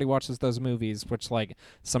Oscars? Nobody watches those movies, which like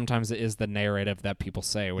sometimes it is the narrative that people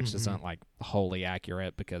say, which isn't like wholly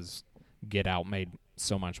accurate because Get Out made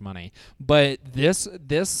so much money. But this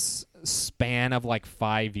span of like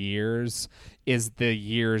 5 years is the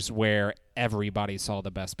years where everybody saw the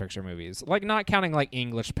Best Picture movies. Like not counting like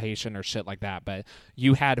English Patient or shit like that, but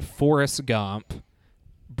you had Forrest Gump,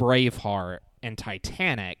 Braveheart, and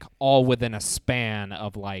Titanic all within a span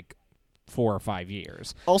of like 4 or 5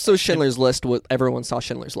 years. Also Schindler's List, everyone saw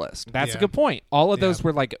Schindler's List. That's a good point. All of those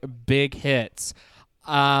were like big hits.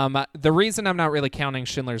 The reason I'm not really counting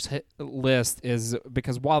Schindler's List is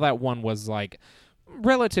because while that one was like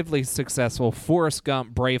relatively successful, Forrest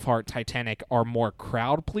Gump, Braveheart, Titanic are more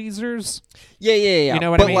crowd pleasers. Yeah. You know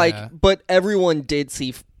what I mean? But everyone did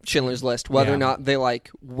see Schindler's List, whether or not they like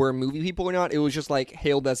were movie people or not. It was just like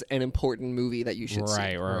hailed as an important movie that you should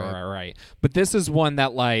see. Right. But this is one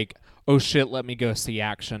that like, oh shit, let me go see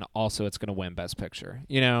action. Also, it's going to win Best Picture.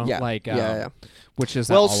 You know? Which is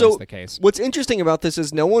not always the case. What's interesting about this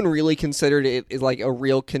is no one really considered it like a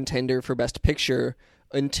real contender for Best Picture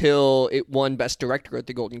until it won Best Director at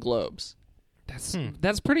the Golden Globes.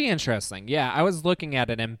 That's pretty interesting. Yeah, I was looking at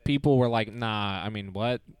it and people were like, nah, I mean,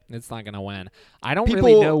 what? It's not going to win. I don't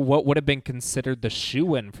really know what would have been considered the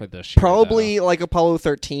shoe-in for this year. Probably like Apollo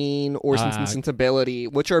 13 or Sense and Sensibility,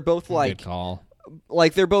 which are both like... Good call.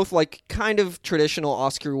 Like, they're both, like, kind of traditional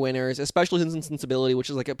Oscar winners, especially Sense and Sensibility, which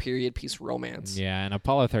is, like, a period piece romance. Yeah, and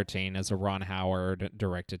Apollo 13 is a Ron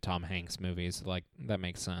Howard-directed Tom Hanks movie, so, like, that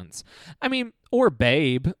makes sense. I mean, or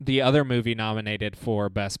Babe, the other movie nominated for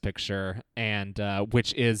Best Picture, and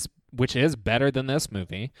which is better than this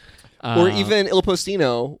movie. Or even Il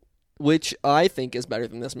Postino, which I think is better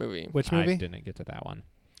than this movie. Which movie? I didn't get to that one.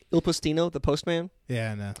 Il Postino, The Postman?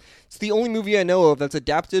 Yeah, no. It's the only movie I know of that's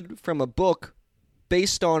adapted from a book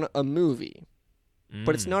based on a movie,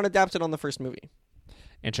 but it's not adapted on the first movie.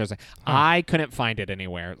 Interesting. I couldn't find it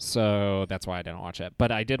anywhere, so that's why I didn't watch it. But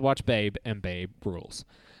I did watch Babe, and Babe rules.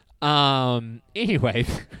 Anyway,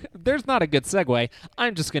 there's not a good segue.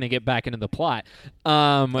 I'm just going to get back into the plot.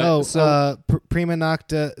 Prima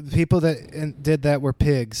Nocta, people that did that were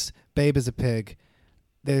pigs. Babe is a pig.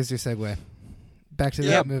 There's your segue. Back to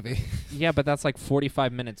that movie. Yeah, but that's like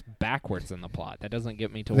 45 minutes backwards in the plot. That doesn't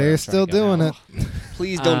get me to where they're I'm still doing it.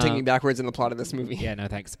 Please don't take me backwards in the plot of this movie. Yeah, no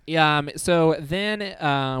thanks. So then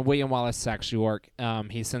William Wallace Saxe-York,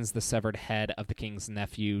 he sends the severed head of the king's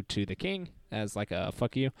nephew to the king as like a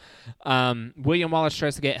fuck you. William Wallace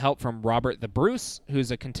tries to get help from Robert the Bruce,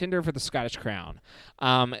 who's a contender for the Scottish crown.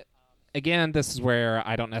 Again, this is where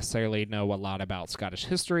I don't necessarily know a lot about Scottish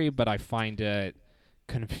history, but I find it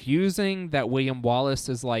confusing that William Wallace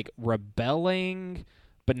is like rebelling,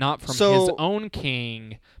 but not from his own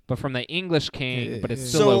king, but from the English king, but it's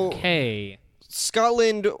still okay.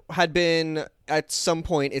 Scotland had been at some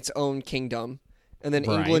point its own kingdom, and then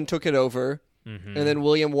England took it over, and then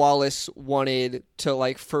William Wallace wanted to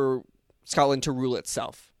like for Scotland to rule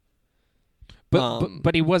itself.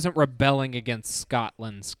 But he wasn't rebelling against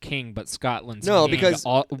Scotland's king, but Scotland's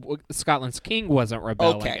king wasn't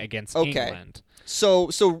rebelling against England. So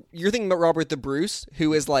you're thinking about Robert the Bruce,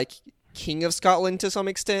 who is like King of Scotland to some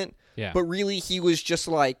extent, Yeah. but really he was just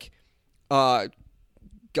like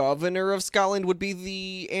Governor of Scotland would be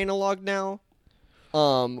the analog now.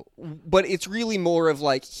 But it's really more of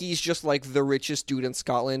like he's just like the richest dude in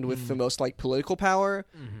Scotland with the most like political power,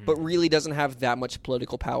 but really doesn't have that much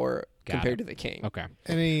political power compared to the king. Okay.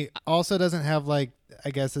 And he also doesn't have like,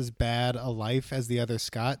 I guess, as bad a life as the other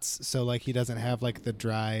Scots. So like he doesn't have like the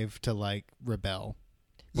drive to like rebel.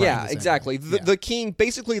 Yeah, in the exactly. same way. The king,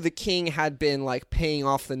 basically the king had been like paying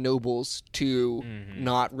off the nobles to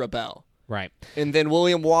not rebel. Right. And then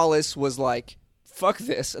William Wallace was like, fuck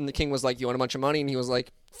this. And the king was like, you want a bunch of money? And he was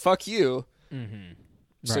like, fuck you.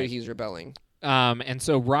 So Right. he's rebelling. And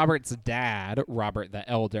so Robert's dad, Robert the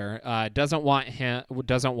Elder, doesn't want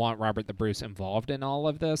Robert the Bruce involved in all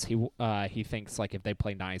of this. He thinks like if they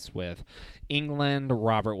play nice with England,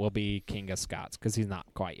 Robert will be King of Scots because he's not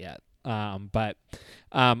quite yet. But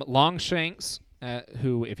Longshanks,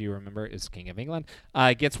 who, if you remember, is King of England,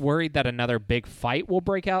 gets worried that another big fight will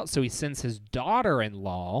break out, so he sends his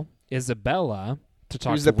daughter-in-law, Isabella, to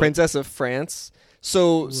talk Who's to the Princess of France.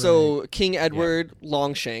 So King Edward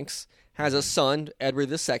Longshanks has a son,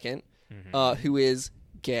 Edward II, who is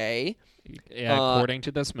gay. according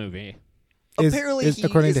to this movie. Apparently, he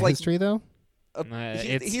according is to like, history, though.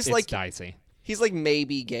 It's like dicey. he's like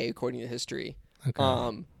maybe gay according to history.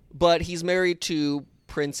 Okay. But he's married to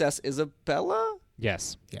Princess Isabella,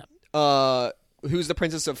 Yes. who's the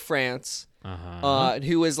Princess of France, Uh-huh.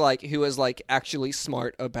 who is like actually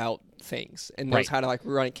smart about things and knows Right. how to like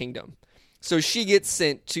run a kingdom. So she gets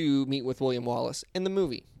sent to meet with William Wallace in the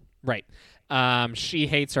movie. Right. She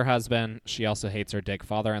hates her husband. She also hates her dick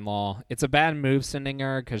father-in-law. It's a bad move sending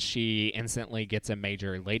her because she instantly gets a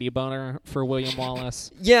major lady boner for William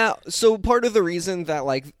Wallace. Yeah, so part of the reason that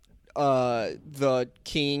like the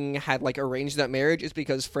king had like arranged that marriage is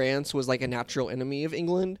because France was like a natural enemy of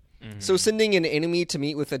England. So sending an enemy to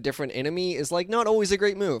meet with a different enemy is like not always a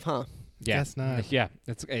great move, huh? Yeah. Guess not. Yeah,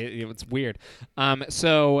 it's weird.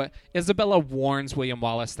 So Isabella warns William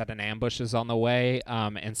Wallace that an ambush is on the way,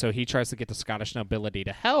 and so he tries to get the Scottish nobility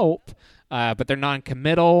to help, but they're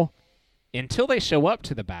non-committal until they show up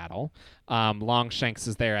to the battle. Longshanks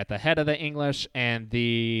is there at the head of the English, and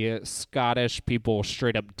the Scottish people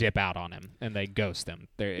straight up dip out on him, and they ghost him.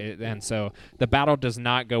 And so the battle does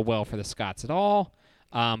not go well for the Scots at all.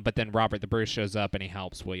 But then Robert the Bruce shows up and he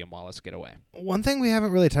helps William Wallace get away. One thing we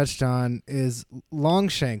haven't really touched on is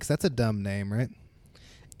Longshanks. That's a dumb name, right?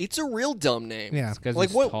 It's a real dumb name. Yeah. It's because Like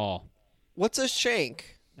he's what? tall. What's a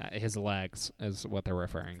shank? His legs is what they're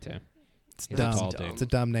referring to. It's He's a dumb. tall dude. It's a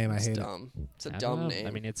dumb name. I It's hate dumb. It's a I don't dumb know. name.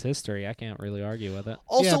 I mean, it's history. I can't really argue with it.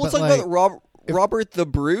 Also, Yeah, let's but, talk like, about Robert the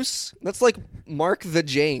Bruce. That's like Mark the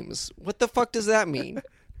James. What the fuck does that mean?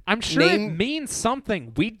 I'm sure it Name- means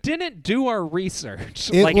something. We didn't do our research.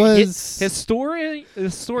 It like was-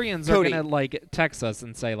 historians are Cody. gonna like text us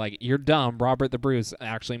and say like, "You're dumb. Robert the Bruce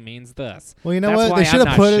actually means this." Well, you know That's what? why They I'm should have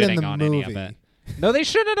not put it in shitting the on any of movie. it. No, they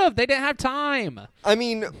shouldn't have. They didn't have time. I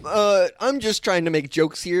mean, I'm just trying to make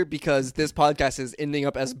jokes here because this podcast is ending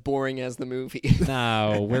up as boring as the movie.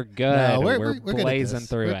 No, we're good. No, we're good at blazing this.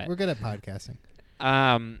 through We're- it. We're good at podcasting.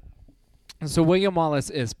 So William Wallace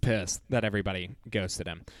is pissed that everybody ghosted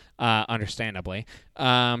him, understandably.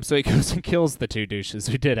 So he goes and kills the two douches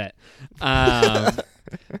who did it.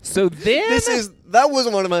 So then, That was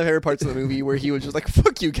one of my favorite parts of the movie where he was just like,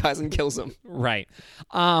 fuck you guys, and kills them. right.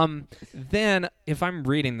 Then, if I'm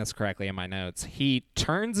reading this correctly in my notes, he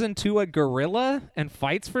turns into a gorilla and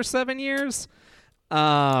fights for 7 years.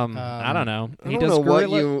 I don't know. I don't know what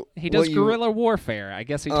you- He does what you- guerrilla warfare. I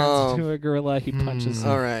guess he turns into a gorilla. He punches.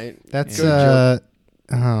 All right. That's Good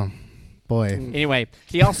oh boy. Anyway,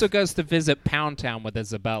 he also goes to visit Pound Town with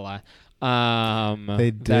Isabella. They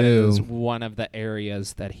That is do. one of the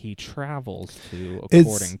areas that he travels to, Is-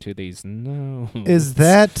 according to these notes. Is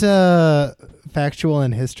that factual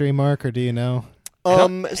in history, Mark, or do you know?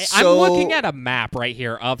 I'm So looking at a map right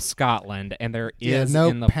here of Scotland, and there is no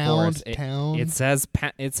in the Pound forest. Town. It says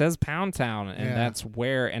Pound Town, and Yeah. that's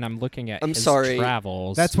where. And I'm looking at I'm his sorry.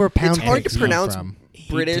 travels. That's where pound hard to cakes come pronounce from.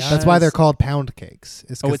 British. That's why they're does- called pound cakes.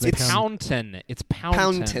 It's 'cause Oh, it's they pound. Poundton. It's Poundton.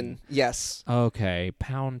 Poundton. Yes. Okay,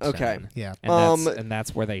 Poundton. Okay. Yeah. And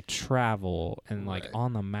that's where they travel, and like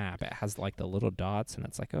on the map, it has like the little dots, and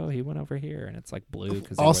it's like, oh, he went over here, and it's like blue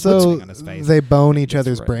because Also, on his face. they bone each That's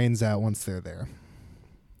other's right. brains out once they're there.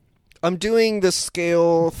 I'm doing the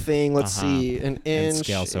scale thing. Let's see. An inch And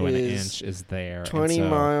scale, so an is inch is there. 20 and so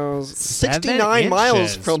miles. 7 69 miles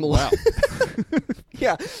inches. from... Wow.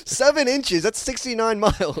 Yeah, 7 inches. That's 69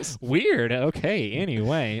 miles. Weird. Okay.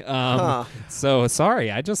 Anyway, Huh. so sorry.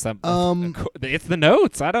 I just it's the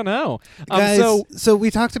notes. I don't know. Guys, so we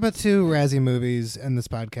talked about 2 Razzie movies in this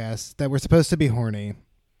podcast that were supposed to be horny.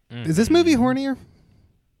 Is this movie hornier?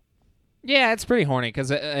 Yeah, it's pretty horny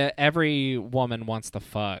because every woman wants to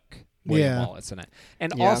fuck William Wallace in it.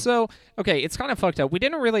 And also, okay, it's kind of fucked up. We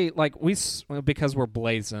didn't really, because we're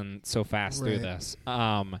blazing so fast through this,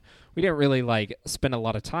 we didn't really, spend a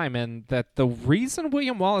lot of time in that the reason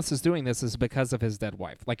William Wallace is doing this is because of his dead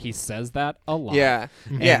wife. Like, he says that a lot. Yeah.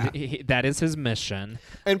 And that is his mission.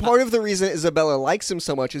 And part of the reason Isabella likes him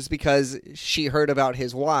so much is because she heard about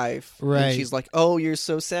his wife. Right. And she's like, oh, you're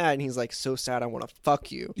so sad. And he's like, so sad, I want to fuck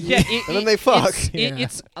you. Yeah. And then they fuck.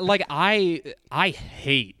 It's like, I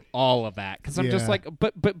hate all of that because I'm just like,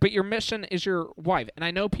 but your mission is your wife. And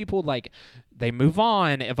I know people, they move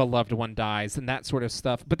on if a loved one dies and that sort of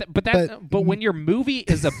stuff. But when your movie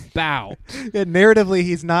is about narratively,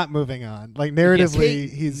 he's not moving on. Like narratively,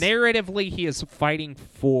 he is fighting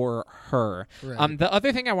for her. Right. The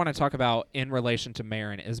other thing I want to talk about in relation to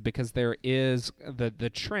Marin is because there is the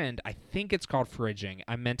trend. I think it's called fridging.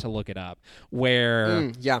 I meant to look it up.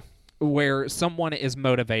 Where someone is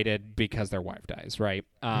motivated because their wife dies, right?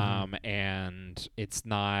 And it's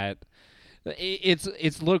not.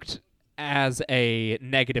 It's looked as a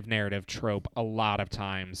negative narrative trope a lot of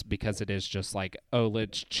times because it is just like, oh,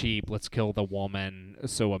 it's cheap, let's kill the woman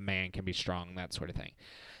so a man can be strong, that sort of thing.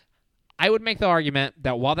 I would make the argument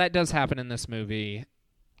that while that does happen in this movie,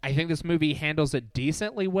 I think this movie handles it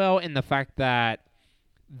decently well in the fact that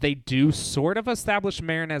they do sort of establish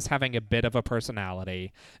Marin as having a bit of a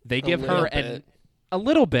personality. They give her a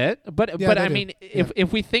little bit, but I mean,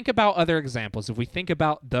 if we think about other examples, if we think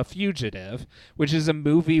about The Fugitive, which is a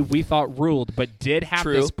movie we thought ruled but did have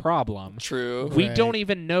this problem. We don't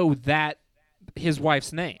even know that his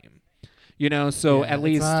wife's name. So at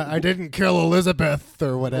least I didn't kill Elizabeth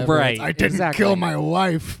or whatever. Right. I didn't kill my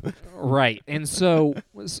wife. Right. And so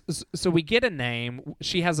we get a name.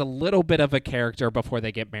 She has a little bit of a character before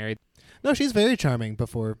they get married. No, she's very charming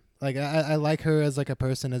before. Like I like her as like a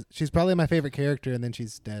person. She's probably my favorite character, and then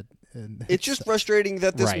she's dead. And it's just frustrating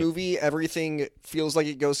that this movie, everything feels like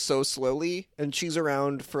it goes so slowly, and she's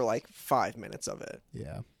around for 5 minutes of it.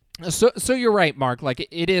 Yeah. So you're right, Mark. Like,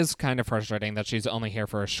 it is kind of frustrating that she's only here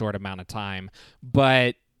for a short amount of time,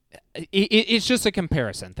 but it's just a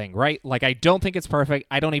comparison thing, right? Like, I don't think it's perfect.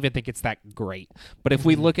 I don't even think it's that great. But if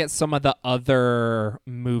we look at some of the other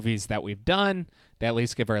movies that we've done, they at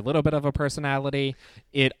least give her a little bit of a personality.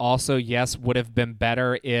 It also, yes, would have been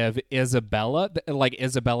better if Isabella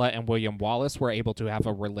and William Wallace were able to have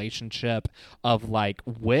a relationship of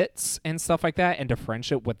wits and stuff like that, and to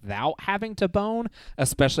friendship without having to bone,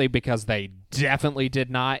 especially because they definitely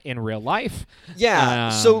did not in real life. Yeah.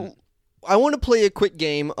 So I want to play a quick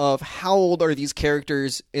game of how old are these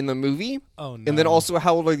characters in the movie? Oh, no. And then also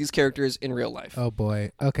how old are these characters in real life? Oh,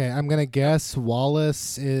 boy. Okay, I'm going to guess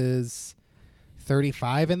Wallace is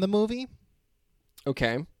 35 in the movie.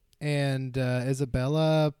 Okay. And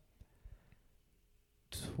Isabella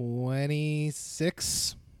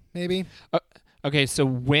 26, maybe? Okay, so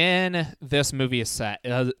when this movie is set,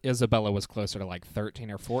 Isabella was closer to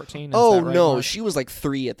 13 or 14? Is oh, that right, no. Mark? She was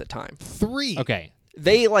 3 at the time. 3? Okay.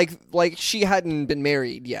 They, she hadn't been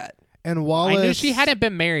married yet. And Wallace... I knew she hadn't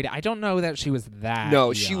been married. I don't know that she was that No,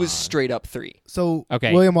 young. she was straight up 3. So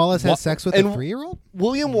okay. William Wallace has sex with a 3-year-old?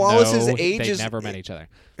 William Wallace's no, age they is... never met each other.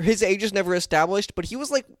 His age is never established, but he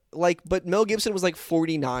was but Mel Gibson was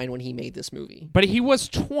 49 when he made this movie. But he was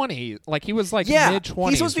 20. He was mid-20s,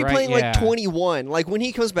 he's supposed to be right? playing 21. When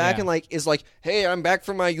he comes back and is hey, I'm back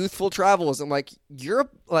from my youthful travels. I'm you're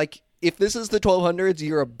if this is the 1200s,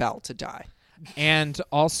 you're about to die. And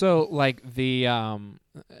also, the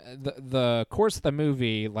course of the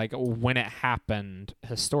movie, when it happened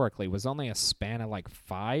historically, was only a span of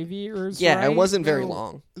 5 years. Yeah, right? it wasn't very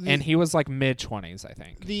long. And he was mid-20s, I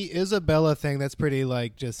think. The Isabella thing, that's pretty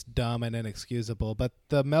just dumb and inexcusable. But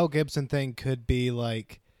the Mel Gibson thing could be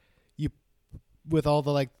you, with all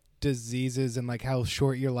the diseases and how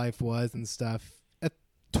short your life was and stuff. A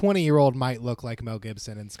 20-year-old might look like Mel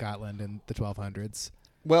Gibson in Scotland in the 1200s.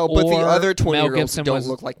 Well, but the Or other Mel 20-year-olds Gibson don't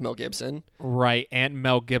look like Mel Gibson. Right, and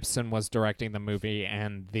Mel Gibson was directing the movie,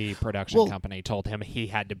 and the production company told him he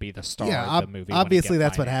had to be the star of the movie. Obviously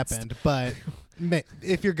that's financed. what happened, but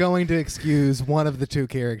if you're going to excuse one of the two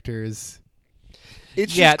characters...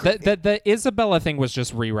 It's Yeah, just the Isabella thing was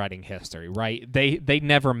just rewriting history, right? They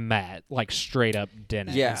never met, like straight up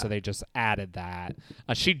didn't. Yeah. And so they just added that.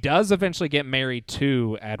 She does eventually get married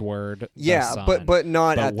to Edward. yeah, the son, but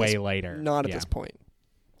not but at way this, later. Not at Yeah. this point.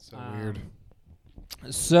 So weird.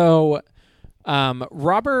 So,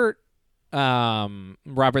 Robert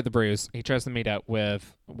the Bruce, he tries to meet up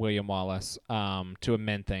with William Wallace to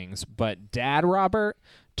amend things, but Dad Robert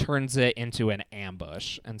turns it into an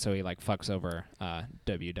ambush, and so he like fucks over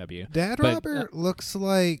WW. Dad But, Robert looks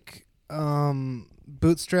like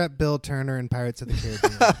Bootstrap Bill Turner in Pirates of the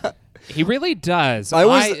Caribbean. He really does.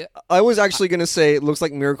 I was actually gonna say it looks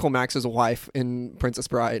like Miracle Max's wife in Princess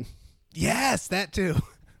Bride. Yes, that too.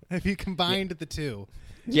 If you combined the two,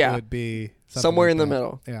 Yeah, it would be something somewhere like in the that.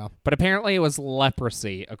 middle. Yeah. But apparently it was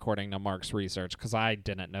leprosy, according to Mark's research, because I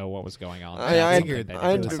didn't know what was going on. I That's figured something they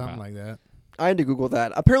I didn't It was talk something about. like that. I had to Google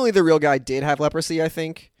that. Apparently, the real guy did have leprosy. I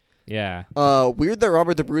think. Yeah. Weird that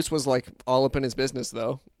Robert the Bruce was like all up in his business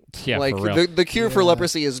though. Yeah, like for real. the cure for Yeah.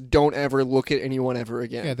 leprosy is don't ever look at anyone ever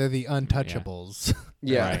again. Yeah, they're the untouchables.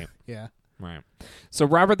 Yeah. Right. Yeah. Right. So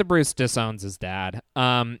Robert the Bruce disowns his dad.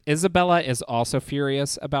 Isabella is also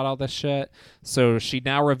furious about all this shit. So she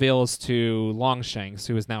now reveals to Longshanks,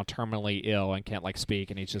 who is now terminally ill and can't like speak,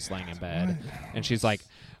 and he's just laying in bed. And she's like,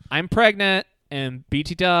 "I'm pregnant." And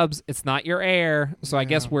BT Dubs, it's not your heir. So I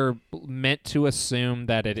guess we're meant to assume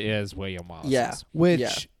that it is William Wallace. Yeah. Which,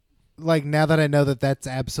 Yeah. like, now that I know that that's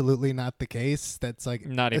absolutely not the case, that's like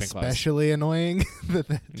Not even close. especially annoying.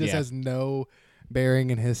 that just Yeah. has no bearing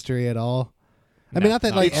in history at all. I No, mean, not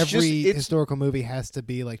that like It's just- every it's- historical movie has to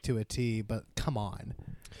be like to a T, but come on.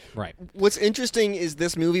 Right. What's interesting is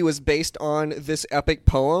this movie was based on this epic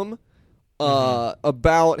poem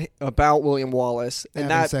about William Wallace, and Having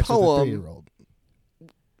that sex with a poem. 3-year-old.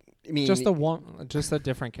 I mean, Just a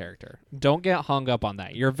different character. Don't get hung up on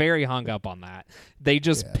that. You're very hung up on that. They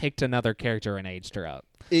just Yeah. picked another character and aged her up.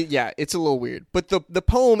 it's a little weird. But the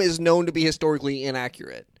poem is known to be historically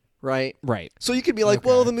inaccurate, right? Right. So you could be like, Okay.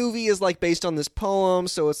 well, the movie is like based on this poem,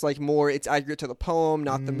 so it's like it's accurate to the poem,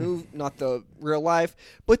 not Mm. not the real life.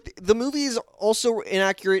 But the movie is also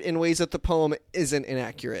inaccurate in ways that the poem isn't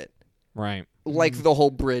inaccurate, Right. like the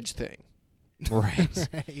whole bridge thing. Right.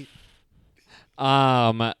 Right.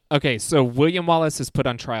 Okay, so William Wallace is put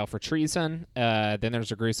on trial for treason. Then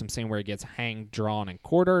there's a gruesome scene where he gets hanged, drawn, and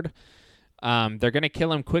quartered. They're going to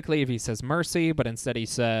kill him quickly if he says mercy, but instead he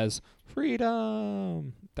says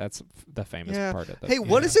freedom. That's the famous part of the Hey,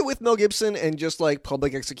 what is it with Mel Gibson and just like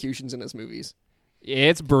public executions in his movies?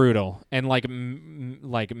 It's brutal and like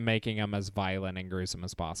making them as violent and gruesome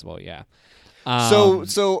as possible. Yeah.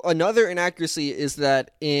 So another inaccuracy is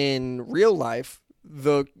that in real life,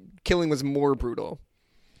 the killing was more brutal.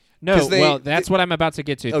 No, 'Cause that's what I'm about to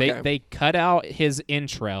get to. Okay. They cut out his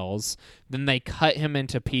entrails, then they cut him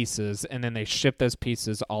into pieces, and then they ship those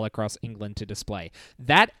pieces all across England to display.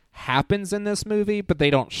 That happens in this movie, but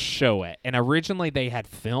they don't show it. And originally they had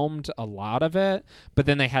filmed a lot of it, but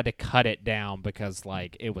then they had to cut it down because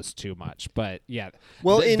like it was too much. But yeah,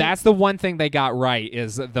 Well, that's the one thing they got right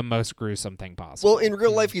is the most gruesome thing possible. Well, in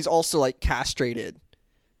real life, he's also like castrated.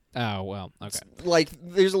 Oh well, okay. Like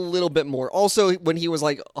there's a little bit more. Also, when he was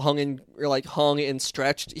like hung and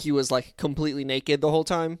stretched, he was like completely naked the whole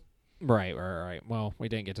time. Right. Well, we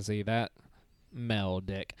didn't get to see that. Mel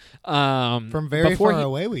Dick. From very before far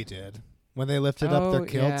away, we did when they lifted up their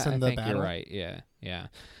kilts in I the think battle. You're right. Yeah.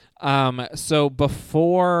 So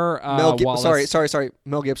before Wallace, sorry,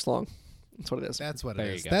 Mel Gibson. That's what it is. That's what There it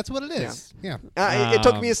you is. go. That's what it is. Yeah. It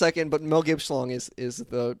took me a second, but Mel Gibson is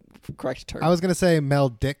the correct term. I was gonna say Mel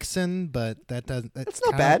Dixon, but that doesn't. It's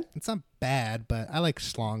not bad. It's not bad, but I like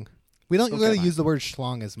schlong. We don't Okay. really use the word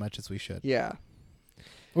schlong as much as we should, yeah.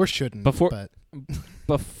 or shouldn't. Before- but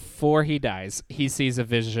before he dies, he sees a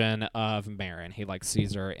vision of Marin. He like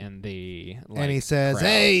sees her in the and he says, crowd.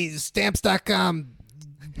 "Hey, stamps.com,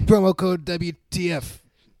 promo code WTF."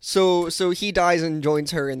 So he dies and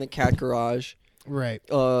joins her in the cat garage. Right.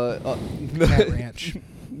 Cat Ranch.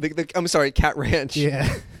 I'm sorry, Cat Ranch.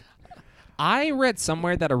 Yeah. I read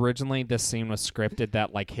somewhere that originally this scene was scripted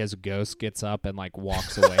that like his ghost gets up and like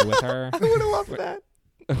walks away with her, I would have loved that.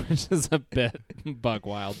 which is a bit bug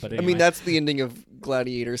wild. But I anyway. mean, that's the ending of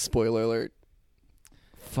Gladiator. Spoiler alert.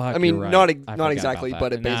 Fuck, I mean, you're right. not I forgot not exactly, about but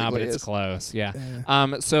that. it basically but it's is. close. Yeah.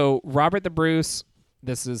 Yeah. So Robert the Bruce,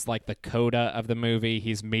 this is like the coda of the movie.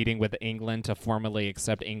 He's meeting with England to formally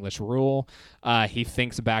accept English rule. He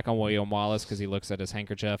thinks back on William Wallace because he looks at his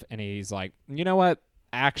handkerchief and he's like, you know what?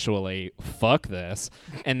 Actually, fuck this.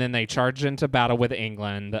 And then they charge into battle with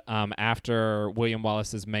England after William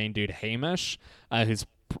Wallace's main dude, Hamish, who's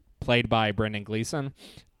played by Brendan Gleeson,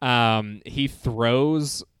 he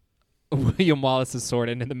throws William Wallace's sword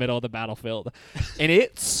into the middle of the battlefield, and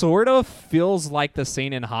it sort of feels like the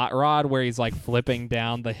scene in Hot Rod where he's like flipping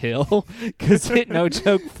down the hill, because it, no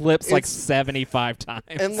joke, flips like 75 times.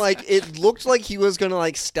 And like it looked like he was gonna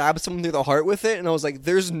like stab someone through the heart with it, and I was like,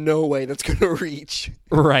 "There's no way that's gonna reach."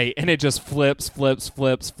 Right, and it just flips,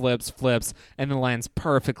 and then lands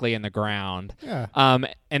perfectly in the ground. Yeah.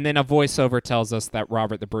 And then a voiceover tells us that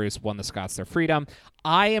Robert the Bruce won the Scots their freedom.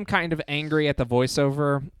 I am kind of angry at the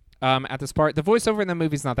voiceover. At this part, the voiceover in the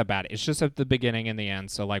movie's not that bad. It's just at the beginning and the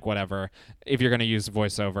end, so like whatever. If you're gonna use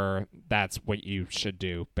voiceover, that's what you should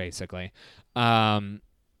do, basically.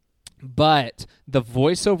 But the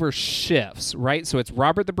voiceover shifts, right? So it's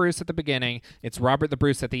Robert the Bruce at the beginning, it's Robert the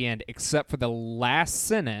Bruce at the end, except for the last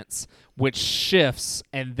sentence, which shifts,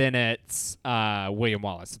 and then it's William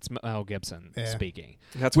Wallace. It's Mel Gibson speaking.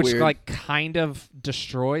 That's which weird. like kind of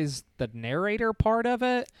destroys the narrator part of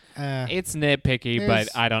it. It's nitpicky, but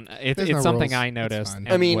I don't. It's no something rules. I It's noticed. fine.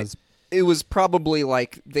 And I mean, it was probably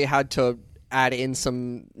like they had to add in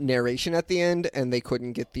some narration at the end, and they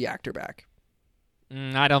couldn't get the actor back.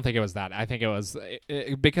 I don't think it was that. I think it was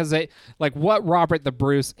because like what Robert the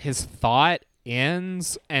Bruce, his thought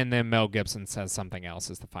ends, and then Mel Gibson says something else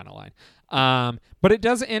is the final line. But it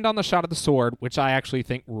does end on the shot of the sword, which I actually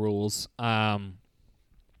think rules.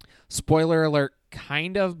 Spoiler alert,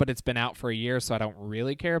 kind of, but it's been out for a year, so I don't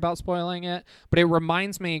really care about spoiling it. But it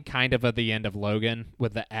reminds me kind of the end of Logan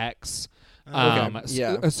with the X.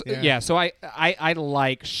 Yeah. So I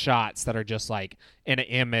like shots that are just like an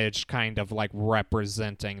image kind of like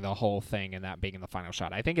representing the whole thing, and that being the final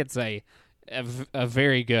shot. I think it's a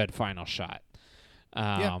very good final shot.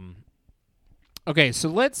 Okay, so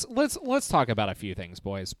let's talk about a few things,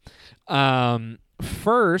 boys.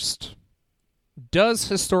 First, does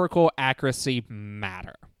historical accuracy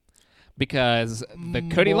matter? Because the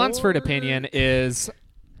Cody Lunsford opinion is,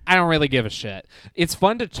 I don't really give a shit. It's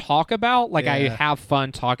fun to talk about. Like, I have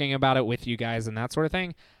fun talking about it with you guys and that sort of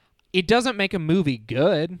thing. It doesn't make a movie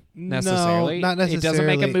good, necessarily. No, not necessarily. It doesn't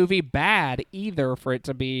make a movie bad, either, for it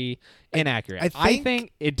to be inaccurate. I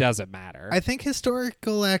think it doesn't matter. I think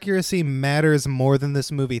historical accuracy matters more than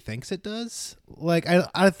this movie thinks it does. Like,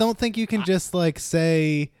 I don't think you can just, like,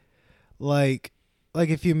 say, like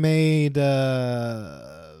if you made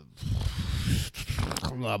a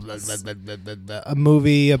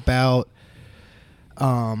movie about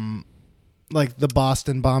like the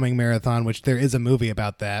Boston bombing marathon, which there is a movie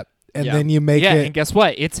about that, and then you make it, and guess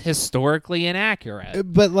what? It's historically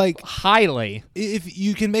inaccurate, but like highly. If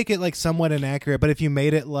you can make it like somewhat inaccurate, but if you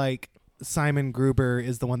made it like Simon Gruber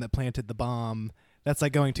is the one that planted the bomb, that's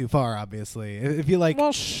like going too far, obviously. If you like,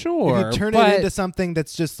 well, sure, if you turn it into something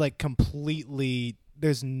that's just like completely,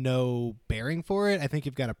 there's no bearing for it, I think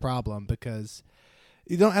you've got a problem, because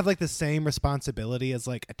you don't have like the same responsibility as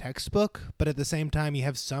like a textbook, but at the same time you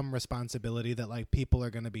have some responsibility that like people are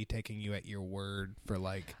going to be taking you at your word for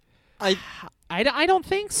like. I don't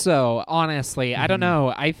think so, honestly. I don't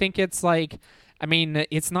know. I think it's like, I mean,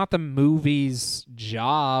 it's not the movie's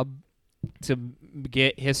job to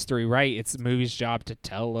get history right. It's the movie's job to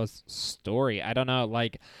tell a story. I don't know,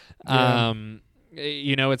 like,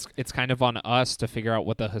 you know, it's kind of on us to figure out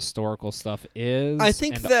what the historical stuff is. I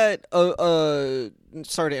think that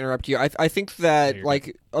sorry to interrupt you. I think that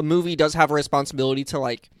like a movie does have a responsibility to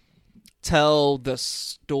like tell the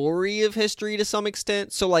story of history to some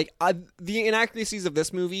extent. So like the inaccuracies of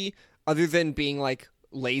this movie, other than being like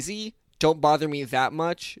lazy, don't bother me that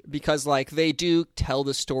much, because like they do tell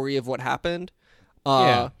the story of what happened.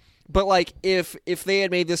 But like if they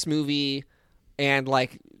had made this movie and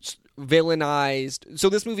like villainized, so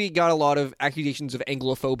this movie got a lot of accusations of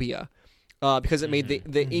Anglophobia because it made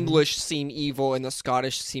the English seem evil and the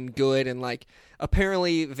Scottish seem good, and like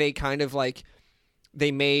apparently they kind of like they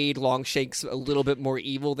made Longshanks a little bit more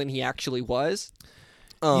evil than he actually was.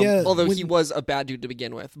 Although he was a bad dude to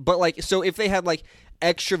begin with. But like, so if they had like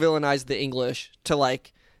extra villainized the English to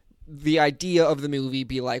like the idea of the movie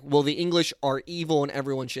be like, well, the English are evil and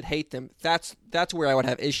everyone should hate them, that's where I would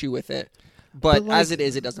have issue with it. But like, as it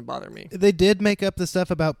is, it doesn't bother me. They did make up the stuff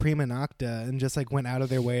about Prima Nocta and just like went out of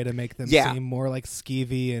their way to make them seem more like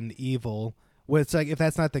skeevy and evil. Which, like, if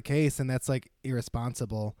that's not the case, then that's like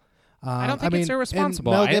irresponsible. I don't think it's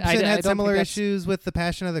irresponsible. Mel Gibson had similar issues with The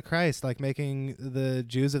Passion of the Christ, like making the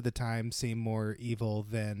Jews of the time seem more evil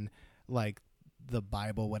than like the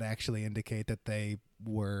Bible would actually indicate that they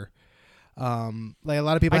were. Like a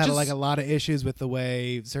lot of people had like a lot of issues with the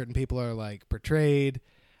way certain people are like portrayed.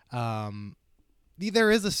 There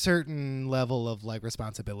is a certain level of like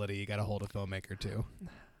responsibility you got to hold a filmmaker to.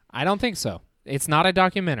 I don't think so. It's not a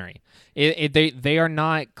documentary. They are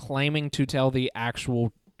not claiming to tell the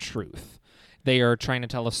actual truth. They are trying to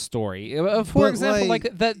tell a story. For example, like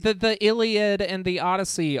the Iliad and the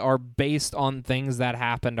Odyssey are based on things that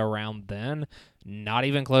happened around then, not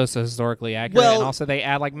even close to historically accurate. And also they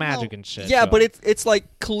add like magic and shit. Yeah, but it's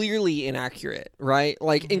like clearly inaccurate, right?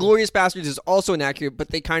 Like Inglourious Basterds is also inaccurate, but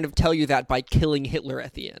they kind of tell you that by killing Hitler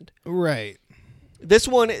at the end. Right. This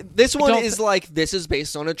one is like, this is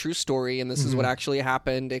based on a true story, and this is what actually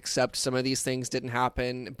happened, except some of these things didn't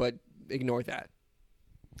happen, but ignore that.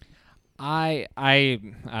 I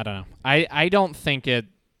don't know. I don't think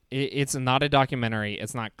it's not a documentary.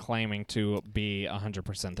 It's not claiming to be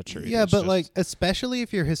 100% the truth. Yeah, it's but just, like, especially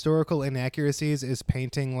if your historical inaccuracies is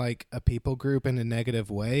painting like a people group in a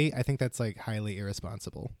negative way, I think that's like highly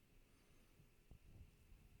irresponsible.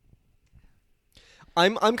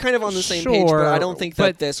 I'm kind of on the same page, but I don't think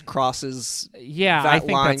that this crosses that I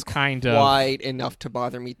think line that's kind of wide enough to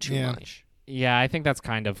bother me too much. Yeah, I think that's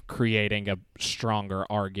kind of creating a stronger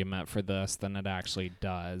argument for this than it actually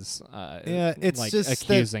does. It's like just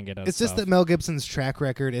accusing it of it's just that Mel Gibson's track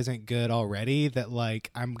record isn't good already. That like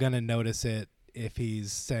I'm gonna notice it if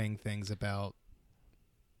he's saying things about,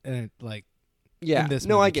 like. Yeah,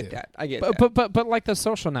 no, I get that. I get that. But like The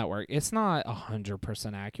Social Network, it's not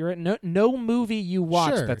 100% accurate. No movie you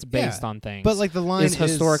watch that's based on things. But like the line is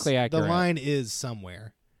historically accurate. The line is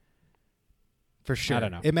somewhere. For sure. I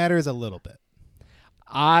don't know. It matters a little bit.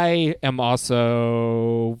 I am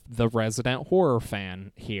also the resident horror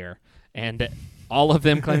fan here, and all of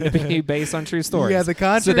them claim to be based on true stories. Yeah, The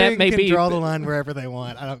Conjuring so that may can be, draw the line wherever they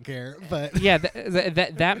want. I don't care. But yeah,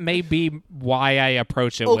 that may be why I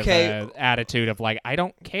approach it with an attitude of like, I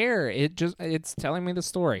don't care. It's telling me the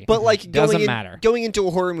story. But like doesn't matter. Going into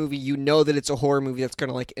a horror movie, you know that it's a horror movie that's going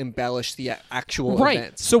to like embellish the actual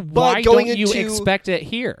events. So why don't you expect it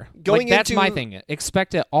here? That's my thing.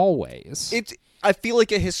 Expect it always. I feel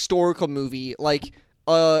like a historical movie,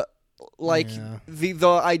 the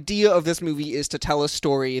idea of this movie is to tell a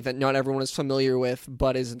story that not everyone is familiar with,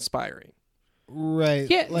 but is inspiring. Right.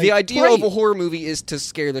 Yeah. The idea of a horror movie is to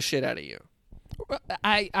scare the shit out of you.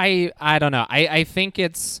 I don't know. I think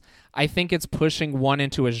it's pushing one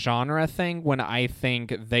into a genre thing when I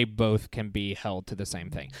think they both can be held to the same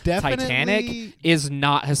thing. Definitely. Titanic is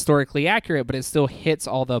not historically accurate, but it still hits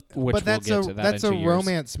all the But that's a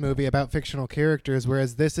romance movie about fictional characters,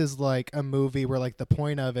 whereas this is like a movie where like the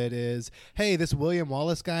point of it is, hey, this William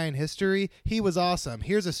Wallace guy in history, he was awesome.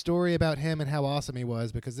 Here's a story about him and how awesome he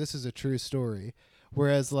was because this is a true story.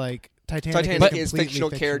 Whereas like Titanic is fictional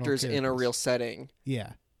characters in a real setting.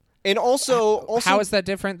 Yeah. And also, how is that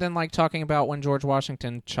different than like talking about when George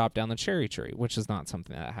Washington chopped down the cherry tree, which is not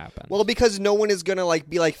something that happened? Well, because no one is gonna like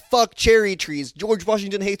be like, "Fuck cherry trees." George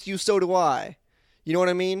Washington hates you, so do I. You know what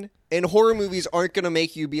I mean? And horror movies aren't gonna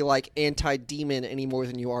make you be like anti-demon any more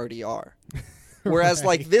than you already are. Whereas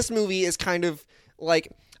like this movie is kind of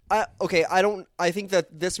like, I think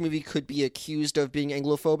that this movie could be accused of being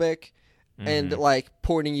Anglophobic and like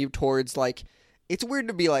pointing you towards like, it's weird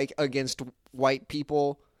to be like against white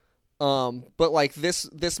people. But like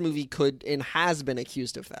this movie could and has been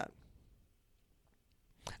accused of that.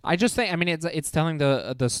 I just think, I mean, it's telling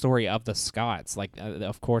the story of the Scots. Like,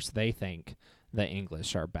 of course, they think the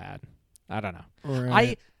English are bad. I don't know.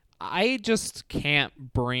 Right. I just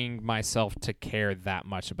can't bring myself to care that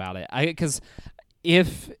much about it. Because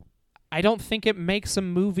I don't think it makes a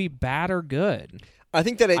movie bad or good. I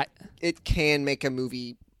think that it can make a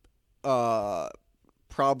movie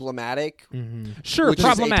problematic. Mm-hmm. Sure,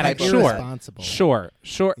 problematic. Irresponsible. Sure.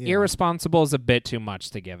 Yeah. Irresponsible is a bit too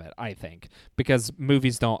much to give it, I think, because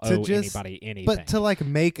movies don't owe anybody anything. But to like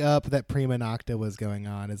make up that prima nocta was going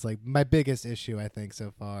on is like my biggest issue, I think,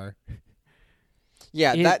 so far.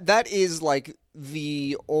 Yeah, that is like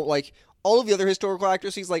all of the other historical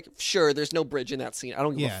accuracies, like, sure, there's no bridge in that scene. I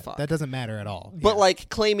don't give a fuck. That doesn't matter at all. But like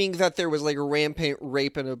claiming that there was like rampant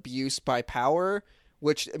rape and abuse by power,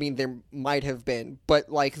 which, I mean, there might have been, but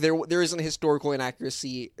like there isn't historical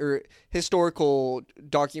inaccuracy or historical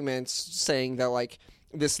documents saying that like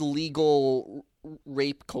this legal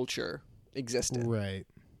rape culture existed. Right.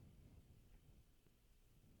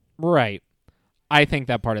 I think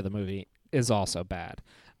that part of the movie is also bad.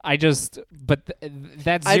 That's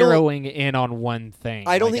zeroing in on one thing.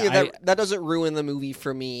 I don't think that doesn't ruin the movie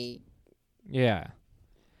for me. Yeah.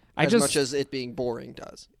 As much as it being boring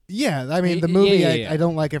does. Yeah, I mean, the movie, I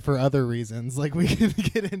don't like it for other reasons. Like, we can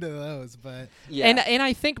get into those, but... Yeah. And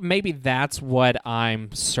I think maybe that's what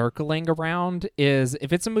I'm circling around, is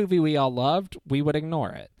if it's a movie we all loved, we would ignore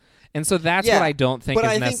it. And so that's Yeah, what I don't think but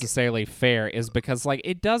is I think- necessarily fair, is because like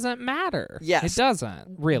it doesn't matter. Yes. It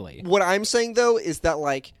doesn't really. What I'm saying though is that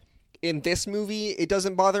like in this movie, it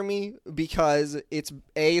doesn't bother me because it's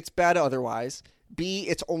A, it's bad otherwise. B,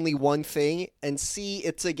 it's only one thing, and C,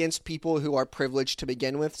 it's against people who are privileged to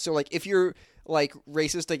begin with. So like if you're like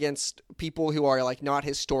racist against people who are like not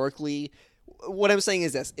historically, what I'm saying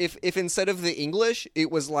is this: if instead of the English,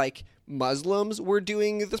 it was like Muslims were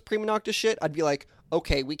doing this prima nocta shit, I'd be like,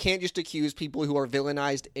 okay, we can't just accuse people who are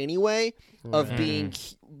villainized anyway of being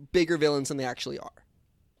bigger villains than they actually are.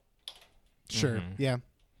 Sure. Yeah.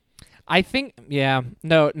 I think, yeah,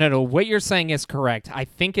 no. What you're saying is correct. I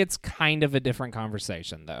think it's kind of a different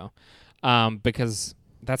conversation, though, because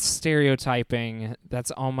that's stereotyping.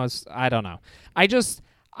 That's almost, I don't know. I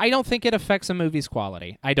don't think it affects a movie's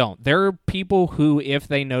quality. I don't. There are people who, if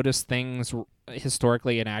they notice things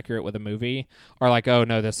historically inaccurate with a movie, are like, oh,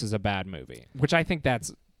 no, this is a bad movie, which I think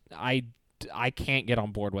that's, I can't get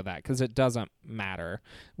on board with that because it doesn't matter.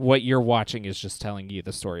 What you're watching is just telling you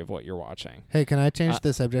the story of what you're watching. Hey, can I change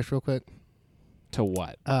the subject real quick? To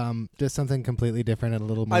what? Just something completely different and a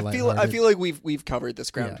little more I feel like we've covered this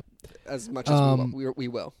ground as much as we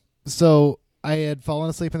will. So I had fallen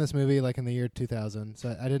asleep in this movie like in the year 2000,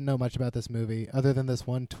 so I didn't know much about this movie other than this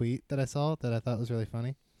one tweet that I saw that I thought was really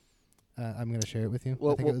funny. I'm going to share it with you.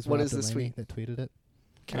 I think it was what Rob is this Delaney tweet? that tweeted it.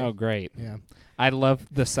 Okay. Oh, great. Yeah. I love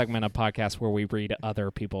the segment of podcast where we read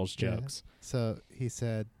other people's jokes. So he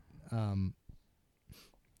said,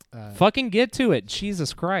 Fucking get to it.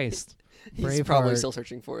 Jesus Christ. He's probably Braveheart. still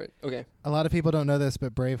searching for it. Okay. a lot of people don't know this,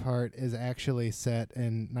 but Braveheart is actually set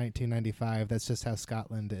in 1995. That's just how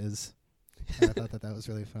Scotland is. And I thought that was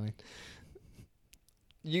really funny.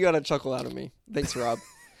 You got a chuckle out of me. Thanks, Rob.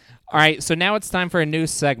 All right, so now it's time for a new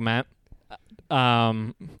segment.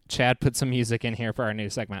 Chad put some music in here for our new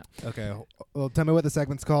segment. Okay. Well, tell me what the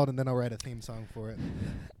segment's called, and then I'll write a theme song for it.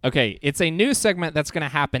 Okay, it's a new segment that's going to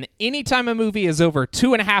happen anytime a movie is over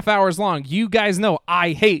 2.5 hours long. You guys know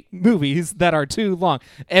I hate movies that are too long.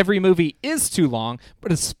 Every movie is too long,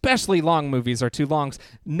 but especially long movies are too long.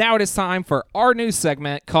 Now it is time for our new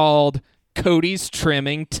segment called Cody's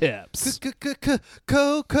Trimming Tips.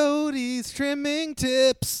 Cody's Trimming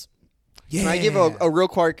Tips. Yeah. Can I give a real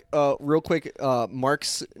quick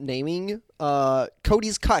Mark's naming?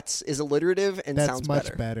 Cody's Cuts is alliterative and That's sounds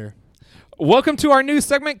much better. Welcome to our new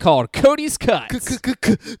segment called Cody's Cuts.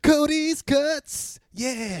 Cody's Cuts.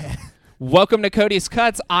 Yeah. Welcome to Cody's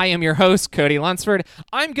Cuts. I am your host, Cody Lunsford.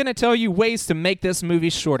 I'm going to tell you ways to make this movie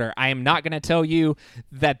shorter. I am not going to tell you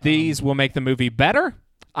that these will make the movie better.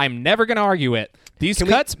 I'm never going to argue it. These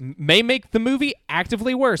cuts may make the movie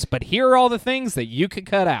actively worse, but here are all the things that you could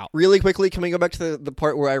cut out. Really quickly, can we go back to the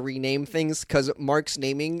part where I rename things? Because Mark's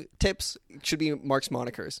naming tips should be Mark's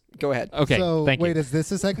monikers. Go ahead. Okay, So, thank wait, you. is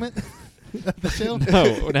this a segment of the show?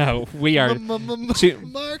 No, we are...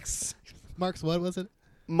 Mark's, what was it?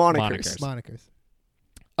 Monikers. Monikers.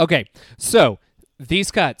 Okay, so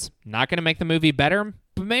these cuts, not going to make the movie better,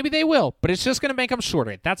 but maybe they will, but it's just going to make them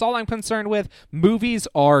shorter. That's all I'm concerned with. Movies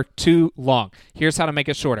are too long. Here's how to make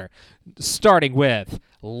it shorter. Starting with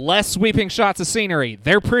less sweeping shots of scenery.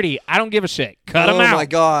 They're pretty. I don't give a shit. Cut them out. Oh my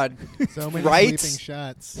god. So many Right? sweeping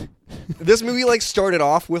shots. This movie like started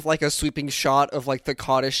off with like a sweeping shot of like the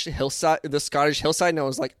Scottish hillside, and I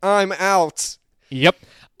was like, I'm out. Yep.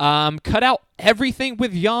 Cut out everything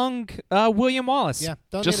with young William Wallace. Yeah,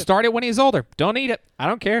 don't just need it. start it when he's older. Don't need it. I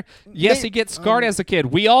don't care. Yes, he gets scarred as a kid.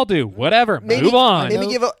 We all do. Whatever. Move on. Maybe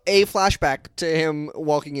give a flashback to him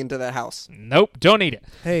walking into that house. Nope. Don't need it.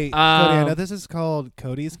 Hey, Cody, I know this is called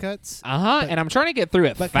Cody's Cuts. And I'm trying to get through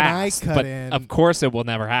it but can I fast. cut But in- of course, it will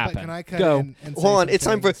never happen. But can I cut Go. in and say Hold on, some it's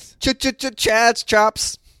time for things? Chad's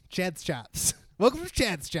Chops. Chad's Chops. Welcome to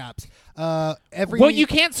Chad's Chops. Well, you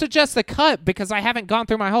can't suggest the cut because I haven't gone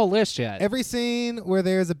through my whole list yet. Every scene where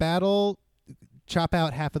there's a battle, chop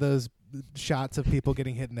out half of those shots of people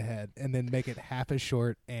getting hit in the head, and then make it half as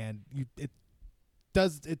short. And it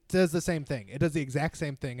does the same thing. It does the exact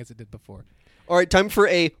same thing as it did before. All right, time for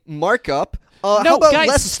a markup. No, how about guys,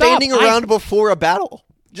 less stop. standing around before a battle?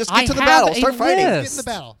 Just get to the have battle. a Start fighting. list. Get in the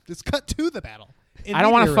battle. Just cut to the battle. I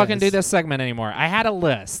don't want to fucking do this segment anymore. I had a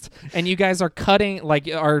list, and you guys are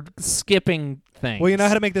are skipping things. Well, you know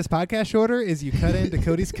how to make this podcast shorter is you cut into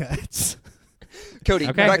Cody's Cuts. Cody,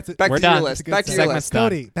 Okay, back we're to done. your list. Back to your Segment's list. done.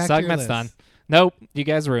 Cody, back to your Segment's list. done. Nope, you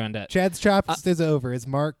guys ruined it. Chad's Chops is over. Is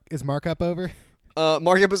markup over?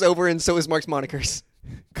 Markup is over, and so is Mark's monikers.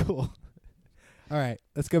 Cool. All right,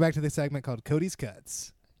 let's go back to the segment called Cody's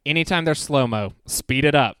Cuts. Anytime there's slow-mo, speed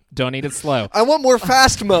it up. Don't need it slow. I want more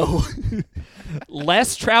fast mo.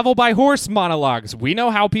 Less travel by horse monologues. We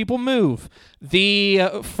know how people move.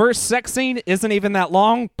 The first sex scene isn't even that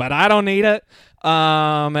long, but I don't need it.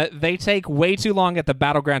 They take way too long at the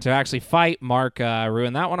battleground to actually fight. Mark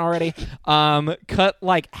ruined that one already. Cut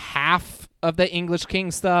like half of the English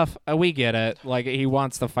King stuff. We get it. Like, he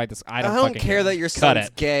wants to fight this. I don't care that your Cut son's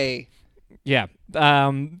it. gay. Yeah.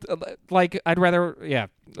 Like, I'd rather. Yeah.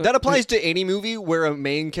 That applies to any movie where a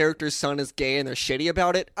main character's son is gay and they're shitty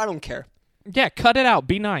about it. I don't care. Yeah. Cut it out.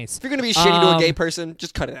 Be nice. If you're gonna be shitty to a gay person,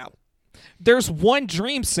 just cut it out. There's one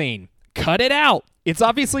dream scene. Cut it out. It's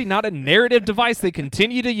obviously not a narrative device they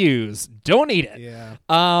continue to use. Don't need it.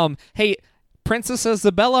 Yeah. Hey, Princess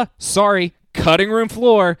Isabella, sorry, cutting room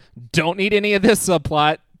floor. Don't need any of this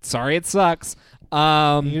subplot. Sorry, it sucks.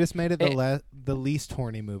 You just made it the least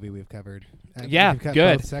horny movie we've covered. Yeah, We've got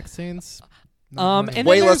good. both sex scenes. And then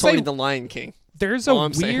Way less there's horny a- than Lion King. There's a All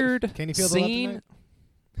I'm saying. weird Can you feel the love scene. tonight?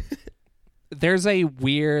 There's a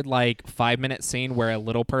weird, like, 5-minute scene where a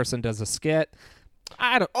little person does a skit.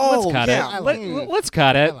 I don't. Oh, let's cut yeah. I it. like it. Let's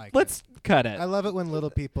cut it. I like Let's cut it. I love it when little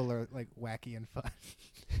people are like wacky and fun.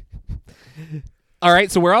 All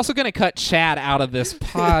right, so we're also going to cut Chad out of this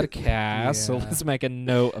podcast. So Yeah. let's make a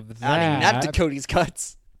note of Adding that to that. Cody's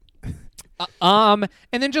cuts. And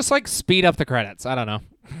then just like speed up the credits. I don't know.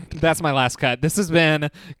 That's my last cut. This has been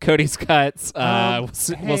Cody's Cuts.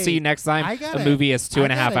 We'll see you next time. A movie is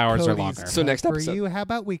 2.5 hours or longer. So next for episode. you, how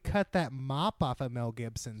about we cut that mop off of Mel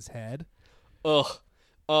Gibson's head? Ugh.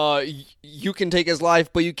 You can take his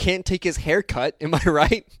life, but you can't take his haircut. Am I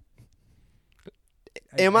right?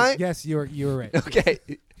 Am I? Yes, you were right. Okay.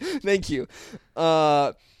 Thank you.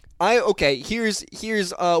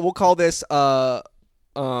 Here's we'll call this I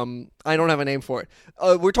don't have a name for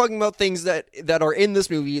it. We're talking about things that are in this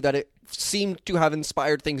movie that it seemed to have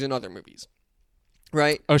inspired things in other movies.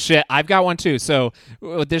 Right? Oh shit, I've got one too. So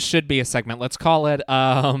this should be a segment. Let's call it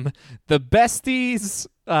the besties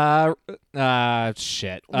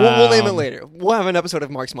shit. We'll name it later. We'll have an episode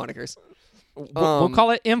of Mark's monikers. We'll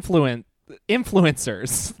call it influencers.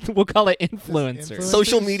 We'll call it influencers.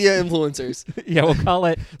 Social media influencers. Yeah, we'll call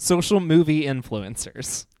it social movie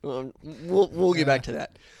influencers. We'll get back to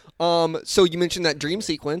that. So you mentioned that dream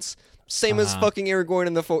sequence, same as fucking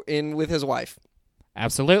Aragorn in with his wife.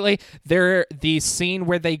 Absolutely. The scene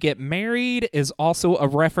where they get married is also a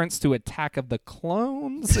reference to Attack of the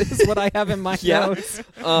Clones, is what I have in my Yeah. notes.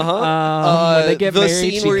 Uh-huh. When they get The married,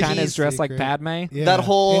 scene she where kind of is he's dressed like secret. Padme. Yeah. That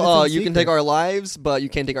whole And it's in you can take secret. our lives, but you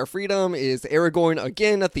can't take our freedom is Aragorn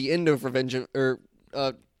again at the end of Return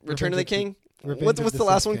of the King. Revenge What's of the the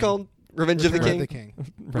last Sith one King. called? Revenge of the Return King.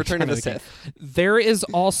 King. Return of the King. Sith. There is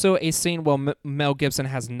also a scene where Mel Gibson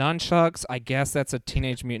has nunchucks. I guess that's a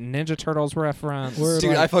Teenage Mutant Ninja Turtles reference. Or Dude,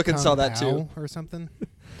 like I fucking Kung saw that Pao too. or something.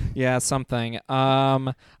 Yeah, something.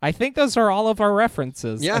 I think those are all of our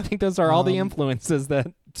references. Yeah. I think those are all the Um, influences that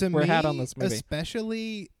To were me, had on this movie.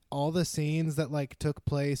 especially all the scenes that like took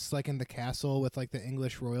place like in the castle with like the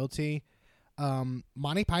English royalty.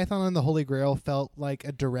 Monty Python and the Holy Grail felt like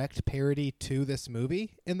a direct parody to this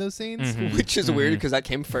movie in those scenes. Mhm. Which is weird because that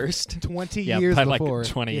came first. 20 Yeah, years by before. like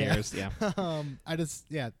 20 Yeah. years. Yeah.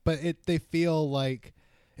 But they feel like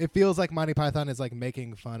it feels like Monty Python is like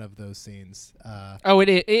making fun of those scenes. Oh, it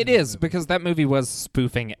that is movie. because that movie was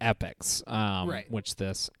spoofing epics, Right. which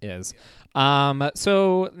this is.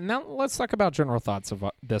 So now let's talk about general thoughts of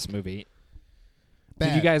this movie. Did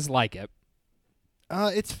you Bad. guys like it?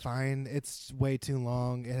 It's fine. It's way too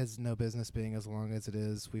long. It has no business being as long as it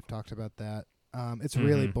is. We've talked about that. It's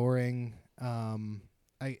really Mhm. boring.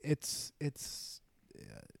 It's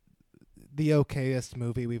the okayest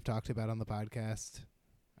movie we've talked about on the podcast,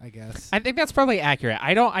 I guess. I think that's probably accurate.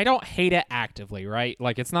 I don't hate it actively, right?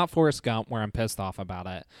 Like it's not Forrest Gump where I'm pissed off about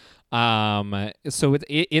it. So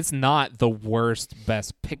it's not the worst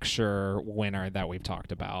Best Picture winner that we've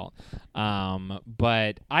talked about.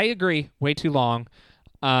 But I agree, way too long.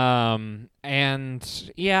 And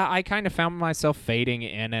yeah, I kind of found myself fading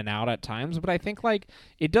in and out at times, but I think like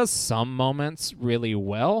it does some moments really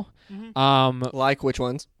well. Like which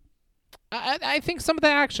ones? I think some of the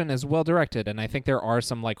action is well directed, and I think there are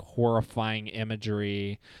some like horrifying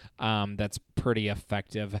imagery that's pretty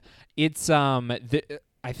effective. It's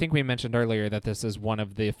I think we mentioned earlier that this is one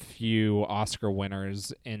of the few Oscar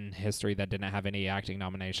winners in history that didn't have any acting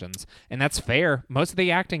nominations, and that's fair. Most of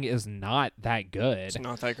the acting is not that good. It's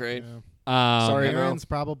not that great. Yeah. Sorry, Aaron's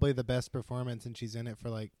probably the best performance, and she's in it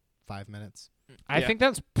for like 5 minutes. I Yeah. think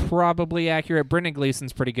that's probably accurate. Brendan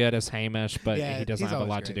Gleeson's pretty good as Hamish, but Yeah, he doesn't he's have a always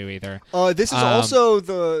lot to great. do either. This is also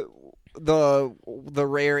the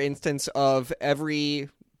rare instance of every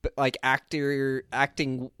like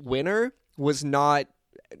acting winner was not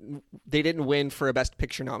they didn't win for a Best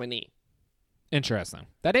Picture nominee. Interesting.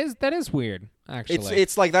 That is weird, actually.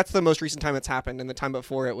 It's like that's the most recent time it's happened, and the time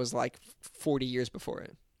before it was like 40 years before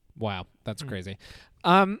it. Wow, that's crazy.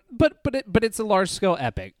 But it's a large scale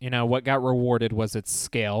epic. You know, what got rewarded was its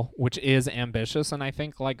scale, which is ambitious, and I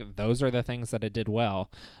think like those are the things that it did well.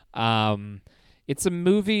 It's a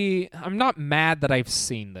movie. I'm not mad that I've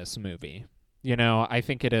seen this movie. You know, I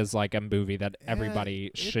think it is like a movie that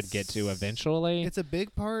everybody should get to eventually. It's a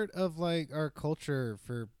big part of like our culture,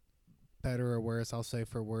 for better or worse. I'll say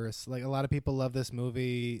for worse. Like, a lot of people love this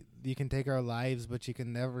movie. You can take our lives, but you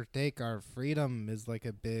can never take our freedom is like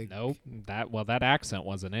a big... Nope. That accent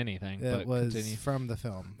wasn't anything. It but was continue. from the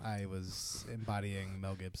film. I was embodying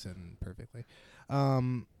Mel Gibson perfectly.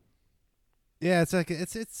 Yeah, it's like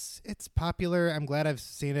it's popular. I'm glad I've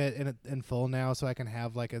seen it in full now, so I can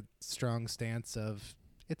have like a strong stance of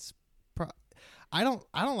it's. I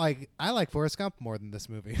like Forrest Gump more than this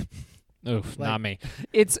movie. Oof, Like- not me.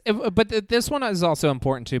 But this one is also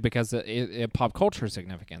important too because it pop culture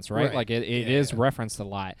significance, right? Right. Like it is referenced a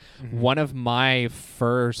lot. One of my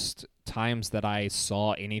first times that I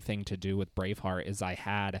saw anything to do with Braveheart is I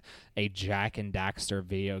had a Jack and Daxter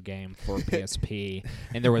video game for PSP,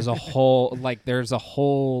 and there's a whole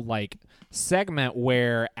segment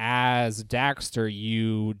where as Daxter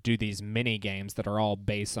you do these mini games that are all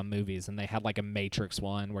based on movies, and they had like a Matrix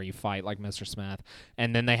one where you fight like Mr. Smith,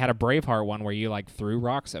 and then they had a Braveheart one where you like threw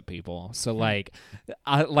rocks at people. So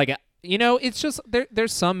you know, it's just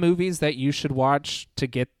there's some movies that you should watch to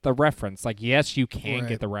get the reference. Like, yes, you can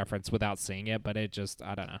get the reference without seeing it, but it just,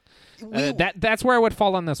 I don't know. That's where I would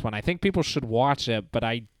fall on this one. I think people should watch it, but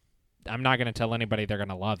I'm not going to tell anybody they're going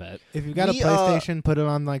to love it. If you've got a PlayStation, put it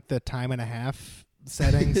on like the time and a half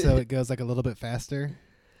setting so it goes like a little bit faster.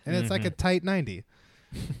 And it's like a tight 90.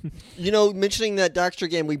 You know, mentioning that Daxter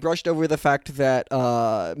game, we brushed over the fact that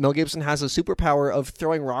Mel Gibson has a superpower of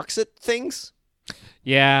throwing rocks at things.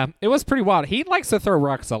 Yeah, it was pretty wild. He likes to throw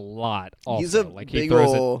rocks a lot. Also. He's a he big throws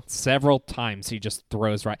ol'... it several times. He just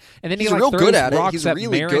throws right, and then He's he like real throws good at it. rocks He's at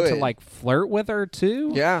really Mary good. to like flirt with her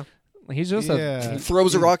too. Yeah, he's just Yeah. he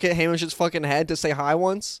throws a rock at Hamish's fucking head to say hi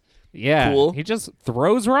once. Cool. He just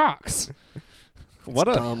throws rocks. What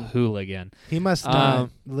a dumb. hooligan! He must not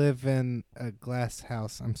live in a glass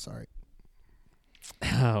house. I'm sorry.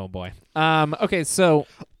 Oh boy. Okay, so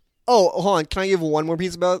hold on. Can I give one more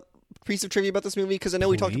piece of trivia about this movie? Because I know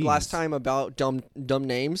we talked last time about dumb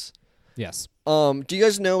names. yes. Do you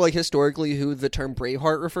guys know, like, historically who the term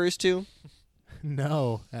Braveheart refers to?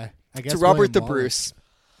 No. I guess To Robert William the Wallace.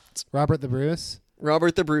 Bruce. Robert the Bruce?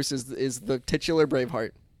 Robert the Bruce is the titular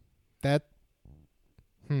Braveheart. That...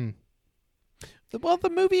 Well, the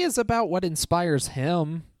movie is about what inspires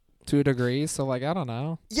him to a degree, so like I don't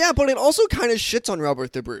know. Yeah, but it also kind of shits on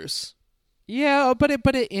Robert the Bruce. Yeah, but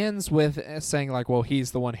it ends with saying like, well,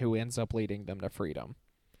 he's the one who ends up leading them to freedom.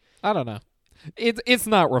 I don't know. It's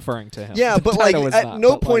not referring to him. Yeah, The but like title is at not,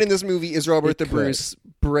 no but, point like, in this movie is Robert the it could. Bruce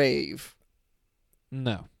brave.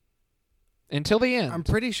 No. Until the end. I'm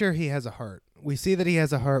pretty sure he has a heart. We see that he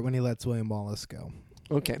has a heart when he lets William Wallace go.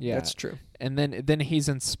 Okay, Yeah. that's true. And then he's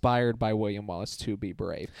inspired by William Wallace to be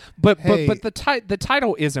brave. But Hey. but the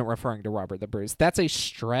title isn't referring to Robert the Bruce. That's a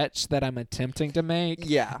stretch that I'm attempting to make.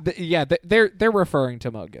 Yeah. They're referring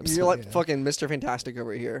to Mel Gibson. You're like Yeah. fucking Mr. Fantastic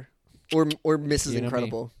over here. Or Mrs. You know me.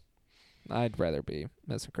 Incredible. I'd rather be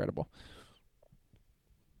Miss Incredible.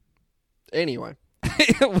 Anyway.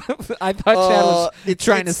 I thought Chad was it's-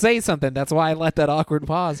 trying to it's- say something. That's why I let that awkward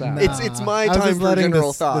pause out. It's my I was time just for letting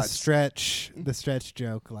general the thoughts. The stretch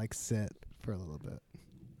joke like sit for a little bit.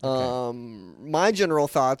 My general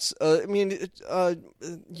thoughts.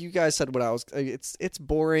 You guys said what I was. It's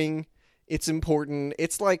boring. It's important.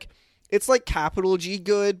 It's like capital G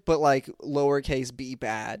good, but like lowercase b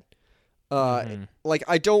bad. Like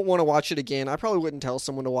I don't want to watch it again. I probably wouldn't tell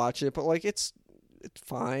someone to watch it, but like it's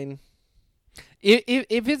fine.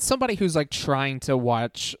 If it's somebody who's like trying to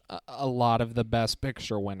watch a lot of the Best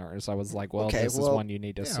Picture winners, I was like, well, this is one you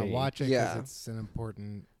need to see. Watch it because Yeah. it's an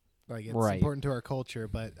important, like it's Right. important to our culture.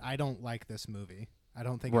 But I don't like this movie. I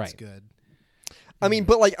don't think it's Right. good. I mean,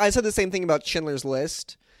 but like I said the same thing about Schindler's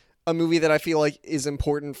List, a movie that I feel like is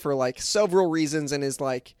important for like several reasons, and is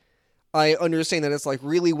like I understand that it's like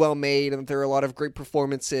really well made and there are a lot of great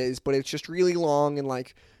performances, but it's just really long and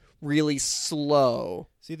like really slow.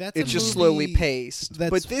 See, It's just slowly paced. that's-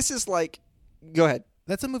 But this is like, go ahead.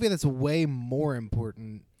 That's a movie that's way more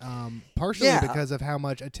important, partially Yeah. because of how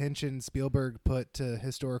much attention Spielberg put to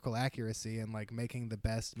historical accuracy and like making the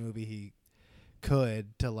best movie he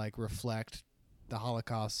could to like reflect the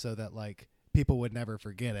Holocaust, so that like people would never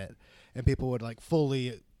forget it and people would like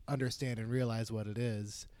fully understand and realize what it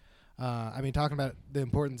is. I mean, talking about the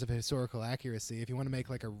importance of historical accuracy, if you want to make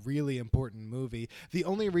like a really important movie, the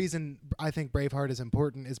only reason I think Braveheart is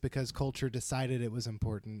important is because culture decided it was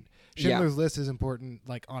important. Schindler's List is important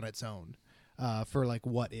like on its own for like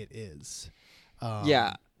what it is.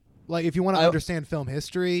 Like if you want to understand film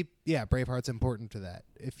history, Braveheart's important to that.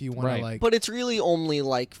 If you want to like, but it's really only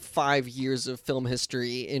like 5 years of film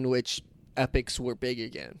history in which epics were big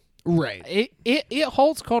again. Right. It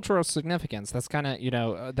holds cultural significance. That's kind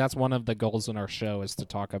of, that's one of the goals in our show is to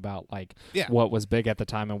talk about like what was big at the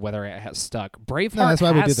time and whether it has stuck. Braveheart that's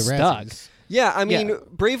why we do has the stuck. Razzies. Yeah, I mean,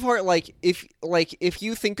 Braveheart, if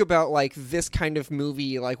you think about like this kind of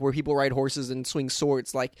movie, like where people ride horses and swing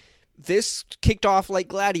swords, like this kicked off like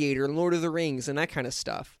Gladiator and Lord of the Rings and that kind of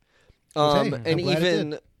stuff.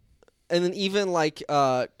 And then even like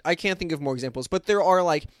I can't think of more examples, but there are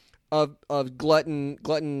like of gluttony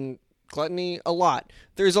a lot.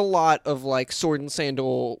 There's a lot of like sword and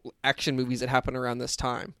sandal action movies that happen around this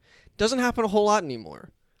time. Doesn't happen a whole lot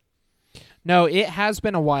anymore. No, it has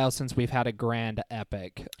been a while since we've had a grand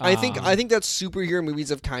epic. I think that superhero movies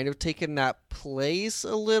have kind of taken that place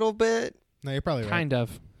a little bit. No, you're probably right. Kind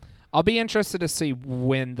of. I'll be interested to see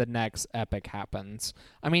when the next epic happens.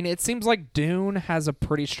 I mean, it seems like Dune has a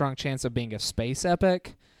pretty strong chance of being a space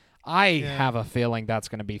epic. I have a feeling that's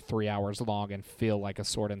going to be 3 hours long and feel like a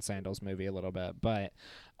sword and sandals movie a little bit. But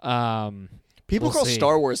people call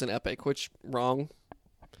Star Wars an epic, which wrong.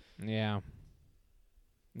 Yeah.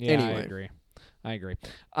 Anyway. I agree.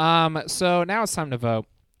 So now it's time to vote.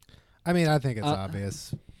 I mean, I think it's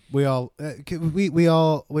obvious. We all we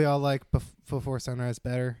all like Before Sunrise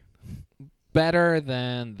better. Better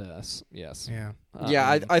than this, yes. Yeah.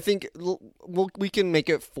 I think we can make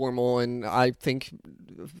it formal, and I think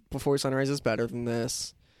Before Sunrise is better than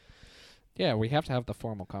this. Yeah, we have to have the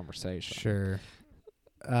formal conversation. Sure.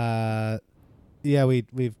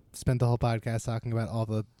 We've spent the whole podcast talking about all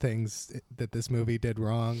the things that this movie did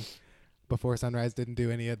wrong. Before Sunrise didn't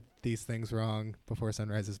do any of these things wrong. Before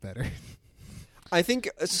Sunrise is better. I think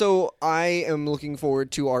so. I am looking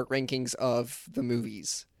forward to our rankings of the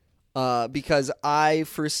movies. Because I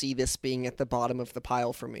foresee this being at the bottom of the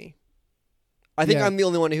pile for me. I think I'm the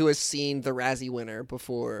only one who has seen the Razzie winner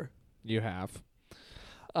before. You have.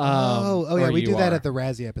 We do that at the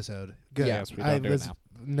Razzie episode. Good. Yes, we I don't do was it now.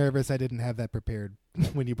 nervous I didn't have that prepared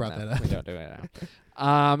when you brought that up. We don't do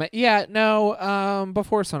it now.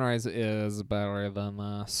 Before Sunrise is better than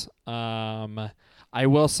this. I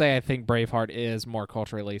will say I think Braveheart is more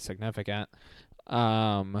culturally significant.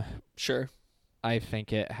 Sure. I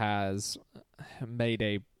think it has made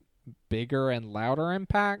a bigger and louder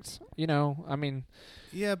impact. I mean...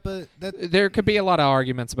 Yeah, but there could be a lot of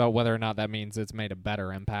arguments about whether or not that means it's made a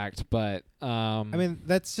better impact, but... I mean,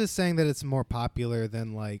 that's just saying that it's more popular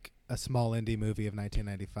than, like, a small indie movie of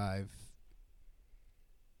 1995.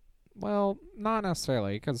 Well, not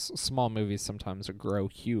necessarily, because small movies sometimes grow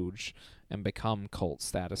huge and become cult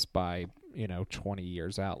status by... 20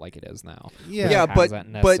 years out like it is now. But that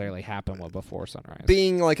necessarily happen with Before Sunrise.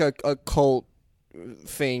 Being like a cult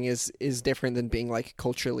thing is different than being like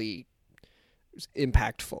culturally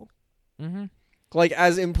impactful. Mm-hmm. Like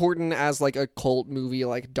as important as like a cult movie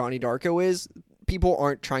like Donnie Darko is, people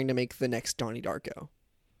aren't trying to make the next Donnie Darko.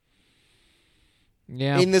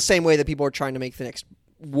 Yeah. In the same way that people are trying to make the next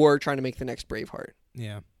Braveheart.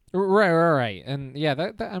 Yeah. Right. And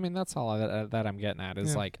that I mean that's all that I'm getting at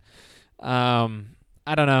is like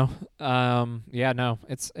I don't know. No,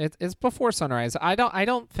 it's Before Sunrise. I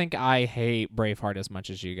don't think I hate Braveheart as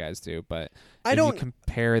much as you guys do, but if you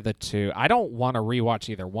compare the two, I don't want to rewatch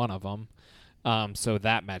either one of them. So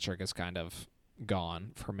that metric is kind of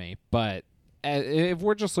gone for me. But if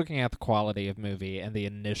we're just looking at the quality of movie and the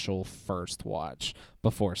initial first watch,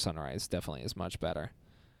 Before Sunrise definitely is much better.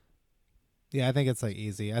 Yeah, I think it's like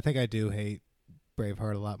easy. I think I do hate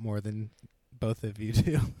Braveheart a lot more than both of you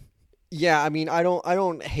do. Yeah, I mean, I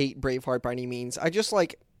don't hate Braveheart by any means. I just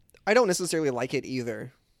like, I don't necessarily like it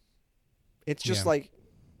either. It's just like,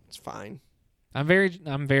 it's fine. I'm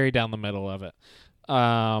very down the middle of it.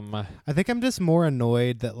 I think I'm just more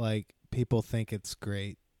annoyed that like people think it's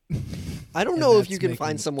great. I don't know if you can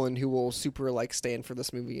find someone who will super like stand for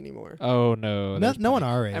this movie anymore. Oh no, no one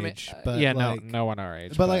our age. I mean, but no one our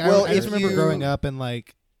age. But like, I just remember growing up and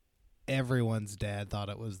like everyone's dad thought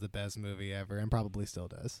it was the best movie ever, and probably still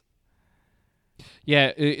does.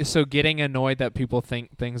 Yeah, so getting annoyed that people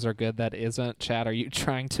think things are good that isn't, Chad, are you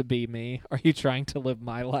trying to be me? Are you trying to live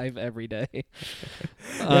my life every day?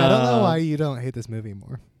 I don't know why you don't hate this movie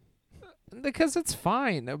more. Because it's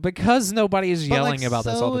fine. Because nobody is yelling about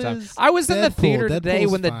this all the time. is I was in the Deadpool. theater today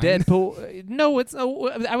Deadpool's when the fine. Deadpool. No, it's.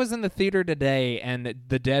 I was in the theater today and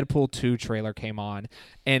the Deadpool 2 trailer came on,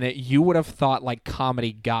 and you would have thought like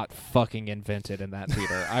comedy got fucking invented in that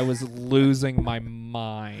theater. I was losing my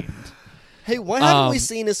mind. Hey, why haven't we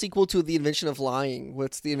seen a sequel to The Invention of Lying?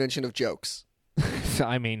 What's The Invention of Jokes?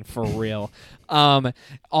 I mean, for real.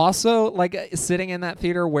 Also, like sitting in that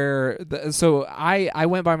theater where, so I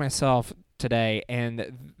went by myself today,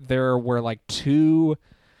 and there were like the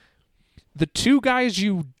two guys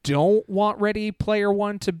you don't want Ready Player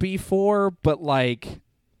One to be for, but like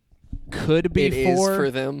could be It for. is for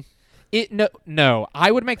them. No.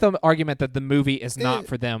 I would make the argument that the movie is not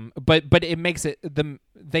for them, but it makes it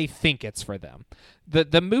they think it's for them.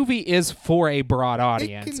 The movie is for a broad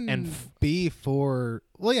audience It can and be for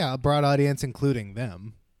a broad audience, including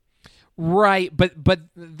them. right, but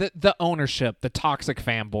the ownership, the toxic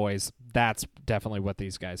fanboys, that's definitely what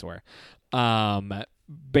these guys were.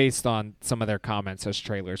 Based on some of their comments as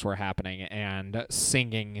trailers were happening and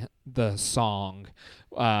singing the song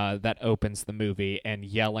that opens the movie and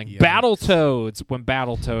yelling Yikes. Battletoads when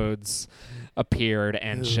Battletoads appeared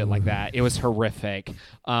and shit like that. It was horrific.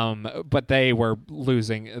 But they were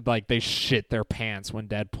losing, like they shit their pants when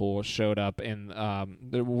Deadpool showed up in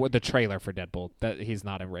the trailer for Deadpool. That he's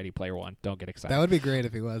not in Ready Player One. Don't get excited. That would be great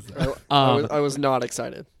if he was. Though. I was not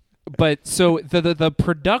excited. But so the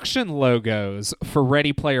production logos for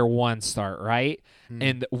Ready Player One start, right?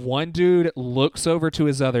 And one dude looks over to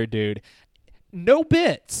his other dude. No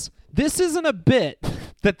bits. This isn't a bit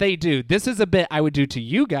that they do. This is a bit I would do to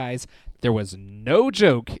you guys. There was no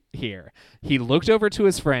joke here. He looked over to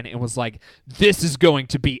his friend and was like, "This is going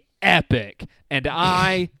to be epic." And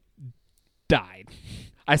I died.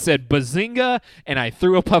 I said bazinga, and I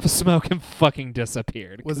threw a puff of smoke and fucking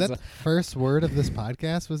disappeared. Was that the first word of this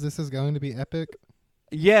podcast? Was this is going to be epic?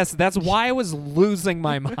 Yes, that's why I was losing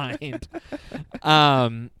my mind.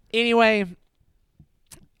 Anyway,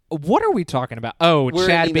 what are we talking about? Oh, We're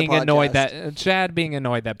Chad ending the being annoyed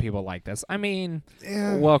podcast. that people like this. I mean,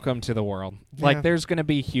 Yeah. welcome to the world. Yeah. Like, there's going to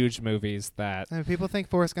be huge movies that. I mean, people think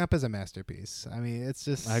Forrest Gump is a masterpiece. I mean, it's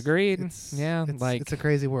just Agreed. It's, Yeah, it's, like- it's a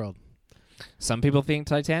crazy world. Some people think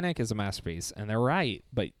Titanic is a masterpiece, and they're right,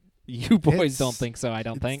 but you boys It's- don't think so. I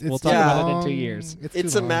don't think. It's We'll talk too about it in long. 2 years.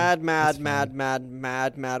 It's too a long. mad It's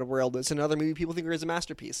fine. world. It's another movie people think is a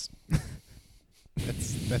masterpiece.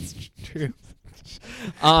 That's true.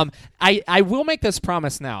 I will make this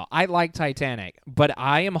promise now. I like Titanic, but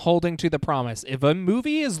I am holding to the promise. If a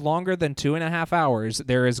movie is longer than 2.5 hours,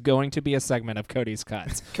 there is going to be a segment of Cody's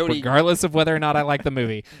Cuts, Cody- regardless of whether or not I like the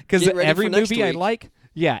movie. Because Get ready every for next movie I week. like,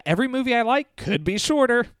 every movie I like could be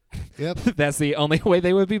shorter. Yep. That's the only way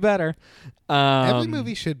they would be better. Every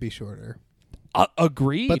movie should be shorter,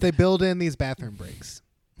 Agreed. but they build in these bathroom breaks.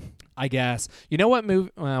 I guess. You know what movie?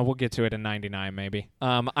 We'll get to it in 99, maybe.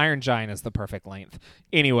 Iron Giant is the perfect length.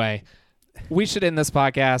 Anyway, we should end this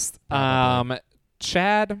podcast.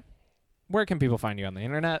 Chad, where can people find you on the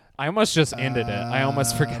internet? I almost just ended it. I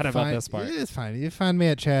almost forgot about this part. It's fine. You find me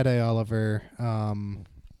at Chad A. Oliver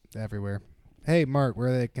everywhere. Hey, Mark,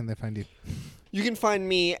 where can they find you? You can find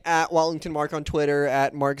me at Wellington Mark on Twitter,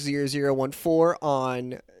 at Mark0014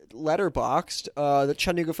 on Letterboxd. The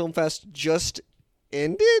Chattanooga Film Fest just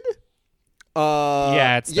ended.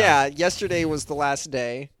 It's done. Yesterday was the last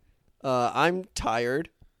day. I'm tired.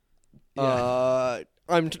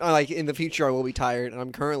 I'm like in the future I will be tired, and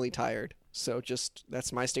I'm currently tired. So just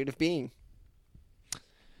that's my state of being.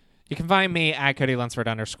 You can find me at Cody Lunsford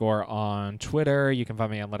 _ on Twitter. You can find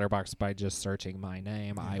me on Letterboxd by just searching my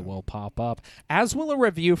name. I will pop up, as will a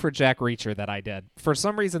review for Jack Reacher that I did. For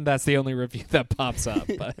some reason, that's the only review that pops up,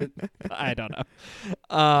 but I don't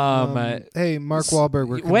know. Hey, Mark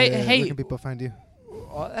Wahlberg, where can people find you?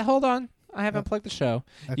 Hold on. I haven't plugged the show.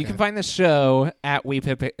 Okay. You can find the show at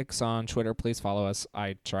WePickPicks on Twitter. Please follow us.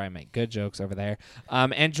 I try and make good jokes over there.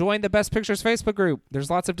 And join the Best Pictures Facebook group. There's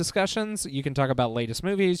lots of discussions. You can talk about latest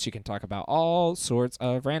movies. You can talk about all sorts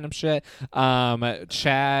of random shit.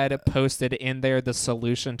 Chad posted in there the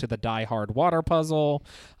solution to the Die Hard water puzzle.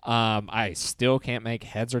 I still can't make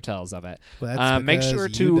heads or tails of it. Well, that's make because sure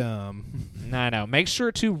you to dumb. No. Make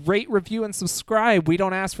sure to rate, review, and subscribe. We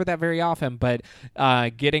don't ask for that very often, but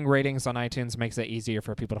getting ratings on iTunes makes it easier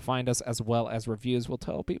for people to find us, as well as reviews will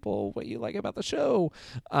tell people what you like about the show.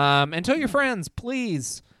 And tell your friends,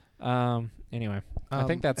 please. Anyway, I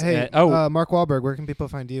think that's hey, it. Oh, Mark Wahlberg, where can people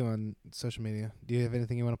find you on social media? Do you have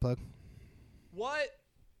anything you want to plug? what?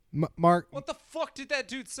 Mark. What the fuck did that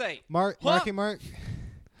dude say? Mark. Huh? Marky Mark.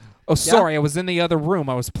 Oh, sorry. I was in the other room.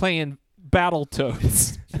 I was playing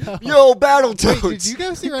Battletoads. Yo, Battletoads. Did you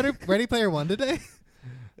go see Ready Player One today?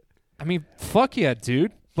 I mean, fuck yeah,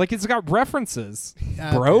 dude. Like, it's got references,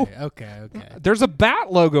 bro. Okay. There's a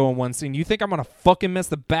bat logo in one scene. You think I'm going to fucking miss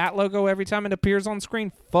the bat logo every time it appears on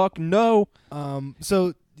screen? Fuck no.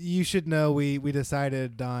 So you should know we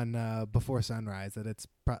decided on Before Sunrise that it's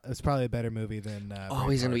probably a better movie than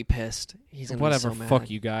He's going to be pissed. He's going to Whatever, be so mad. fuck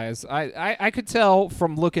you guys. I could tell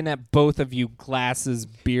from looking at both of you glasses,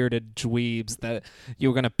 bearded dweebs that you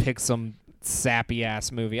were going to pick some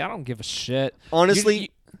sappy-ass movie. I don't give a shit.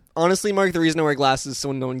 Honestly, Mark, the reason I wear glasses is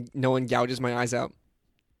so no one gouges my eyes out.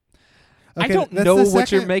 Okay, I don't know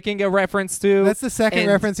what you're making a reference to. That's the second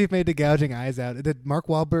reference you've made to gouging eyes out. Did Mark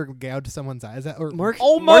Wahlberg gouge someone's eyes out? Or Mark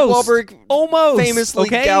Wahlberg famously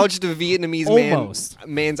okay? gouged a Vietnamese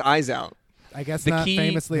man's eyes out. I guess the not key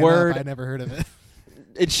famously word, enough. I never heard of it.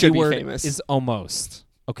 It should be word famous. Is almost.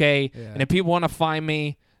 Okay? Yeah. And if people want to find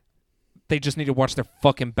me, they just need to watch their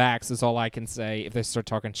fucking backs is all I can say if they start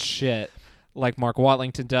talking shit like Mark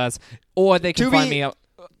Watlington does. Or they can find me out.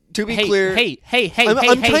 To be clear, I'm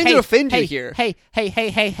trying to offend you here. Hey.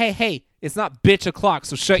 It's not bitch o'clock,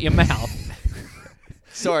 so shut your mouth.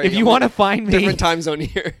 Sorry. If you want to find me. Different time zone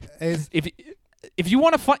here. If you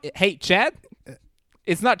want to find. Hey, Chad?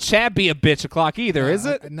 It's not Chad be a bitch o'clock either, is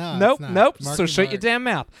it? No. Nope. Mark So shut your damn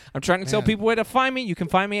mouth. I'm trying to tell people where to find me. You can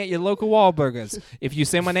find me at your local Wahlburgers. If you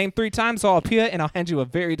say my name 3 times, I'll appear and I'll hand you a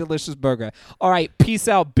very delicious burger. All right, peace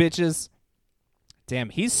out, bitches. Damn,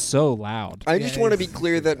 he's so loud. I just want to be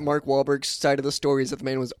clear that Mark Wahlberg's side of the story is that the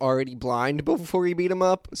man was already blind before he beat him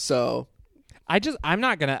up. So I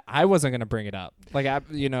wasn't gonna bring it up. Like I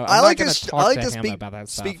like to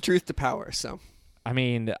speak truth to power. So I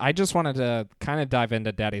mean, I just wanted to kind of dive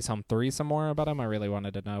into Daddy's Home 3 some more about him. I really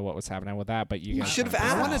wanted to know what was happening with that, but you guys should have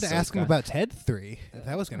asked. I wanted to ask him about Ted 3. If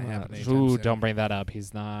that was going to happen. Don't bring that up.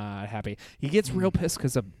 He's not happy. He gets real pissed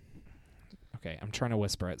because of. Okay, I'm trying to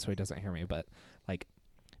whisper it so he doesn't hear me, but like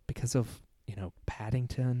because of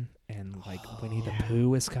Paddington and like Winnie the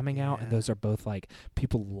Pooh is coming out, and those are both like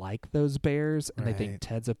people like those bears, and they think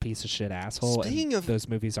Ted's a piece of shit asshole. Speaking of those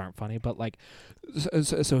movies aren't funny, but like,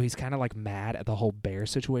 so he's kind of like mad at the whole bear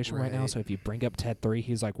situation right now. So if you bring up Ted 3,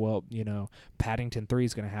 he's like, well, Paddington 3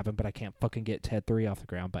 is gonna happen, but I can't fucking get Ted 3 off the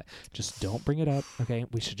ground. But just don't bring it up, okay?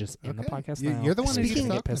 We should just end the podcast now. You're the one who's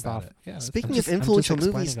get pissed off. Yeah, speaking of influential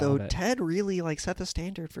movies, though, Ted really like set the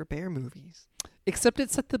standard for bear movies. Except it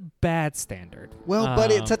set the bad standard. Well,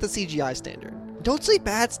 but it set the CGI standard. Don't say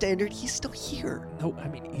bad standard. He's still here. No, I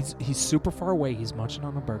mean, he's super far away. He's munching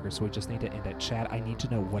on a burger, so we just need to end it. Chad, I need to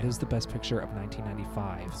know, what is the best picture of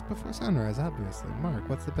 1995? It's Before Sunrise, obviously. Mark,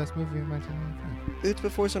 what's the best movie of 1995? It's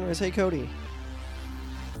Before Sunrise. Hey, Cody.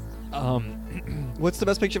 What's the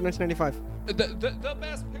best picture of 1995? The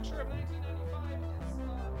best picture of 1995 is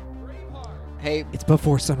Braveheart. Hey, it's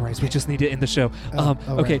Before Sunrise. We just need to end the show.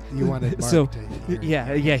 Okay. Right. You wanted Mark so, to hear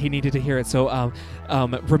it. Yeah, he needed to hear it. So,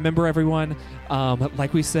 remember everyone,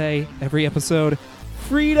 like we say every episode,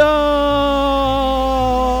 freedom!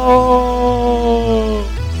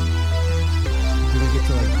 Do we get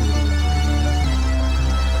to like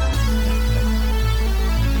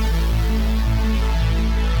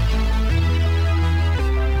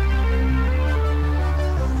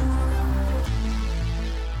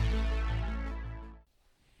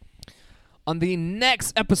On the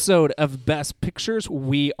next episode of Best Pictures,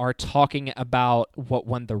 we are talking about what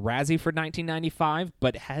won the Razzie for 1995,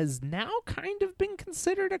 but has now kind of been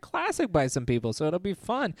considered a classic by some people, so it'll be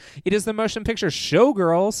fun. It is the motion picture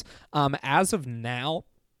Showgirls. As of now,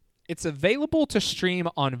 it's available to stream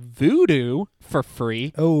on Vudu for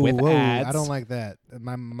free with ads. I don't like that.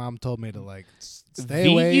 My mom told me to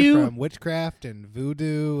stay away from witchcraft and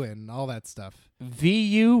voodoo and all that stuff.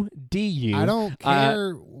 VUDU. I don't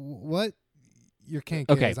care what your kink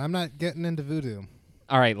is. I'm not getting into voodoo.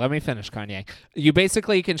 All right, let me finish, Kanye. You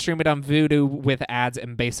basically can stream it on Vudu with ads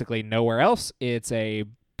and basically nowhere else. It's a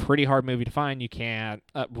pretty hard movie to find. You can't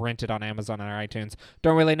rent it on Amazon or iTunes.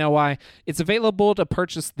 Don't really know why. It's available to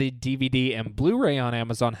purchase the DVD and Blu-ray on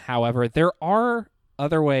Amazon. However, there are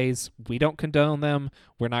other ways. We don't condone them.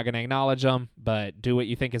 We're not going to acknowledge them, but do what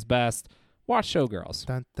you think is best. Watch Showgirls.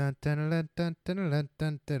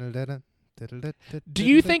 Do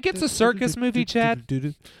you think it's a circus movie, Chad?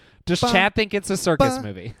 Does Chad think it's a circus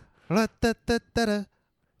movie?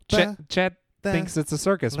 Chad thinks it's a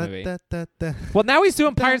circus movie. Well, now he's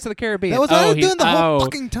doing Pirates of the Caribbean. That was what I was doing the whole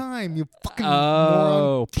fucking time, you fucking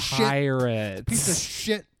moron. Pirates. Piece of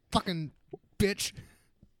shit fucking bitch.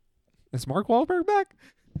 Is Mark Wahlberg back?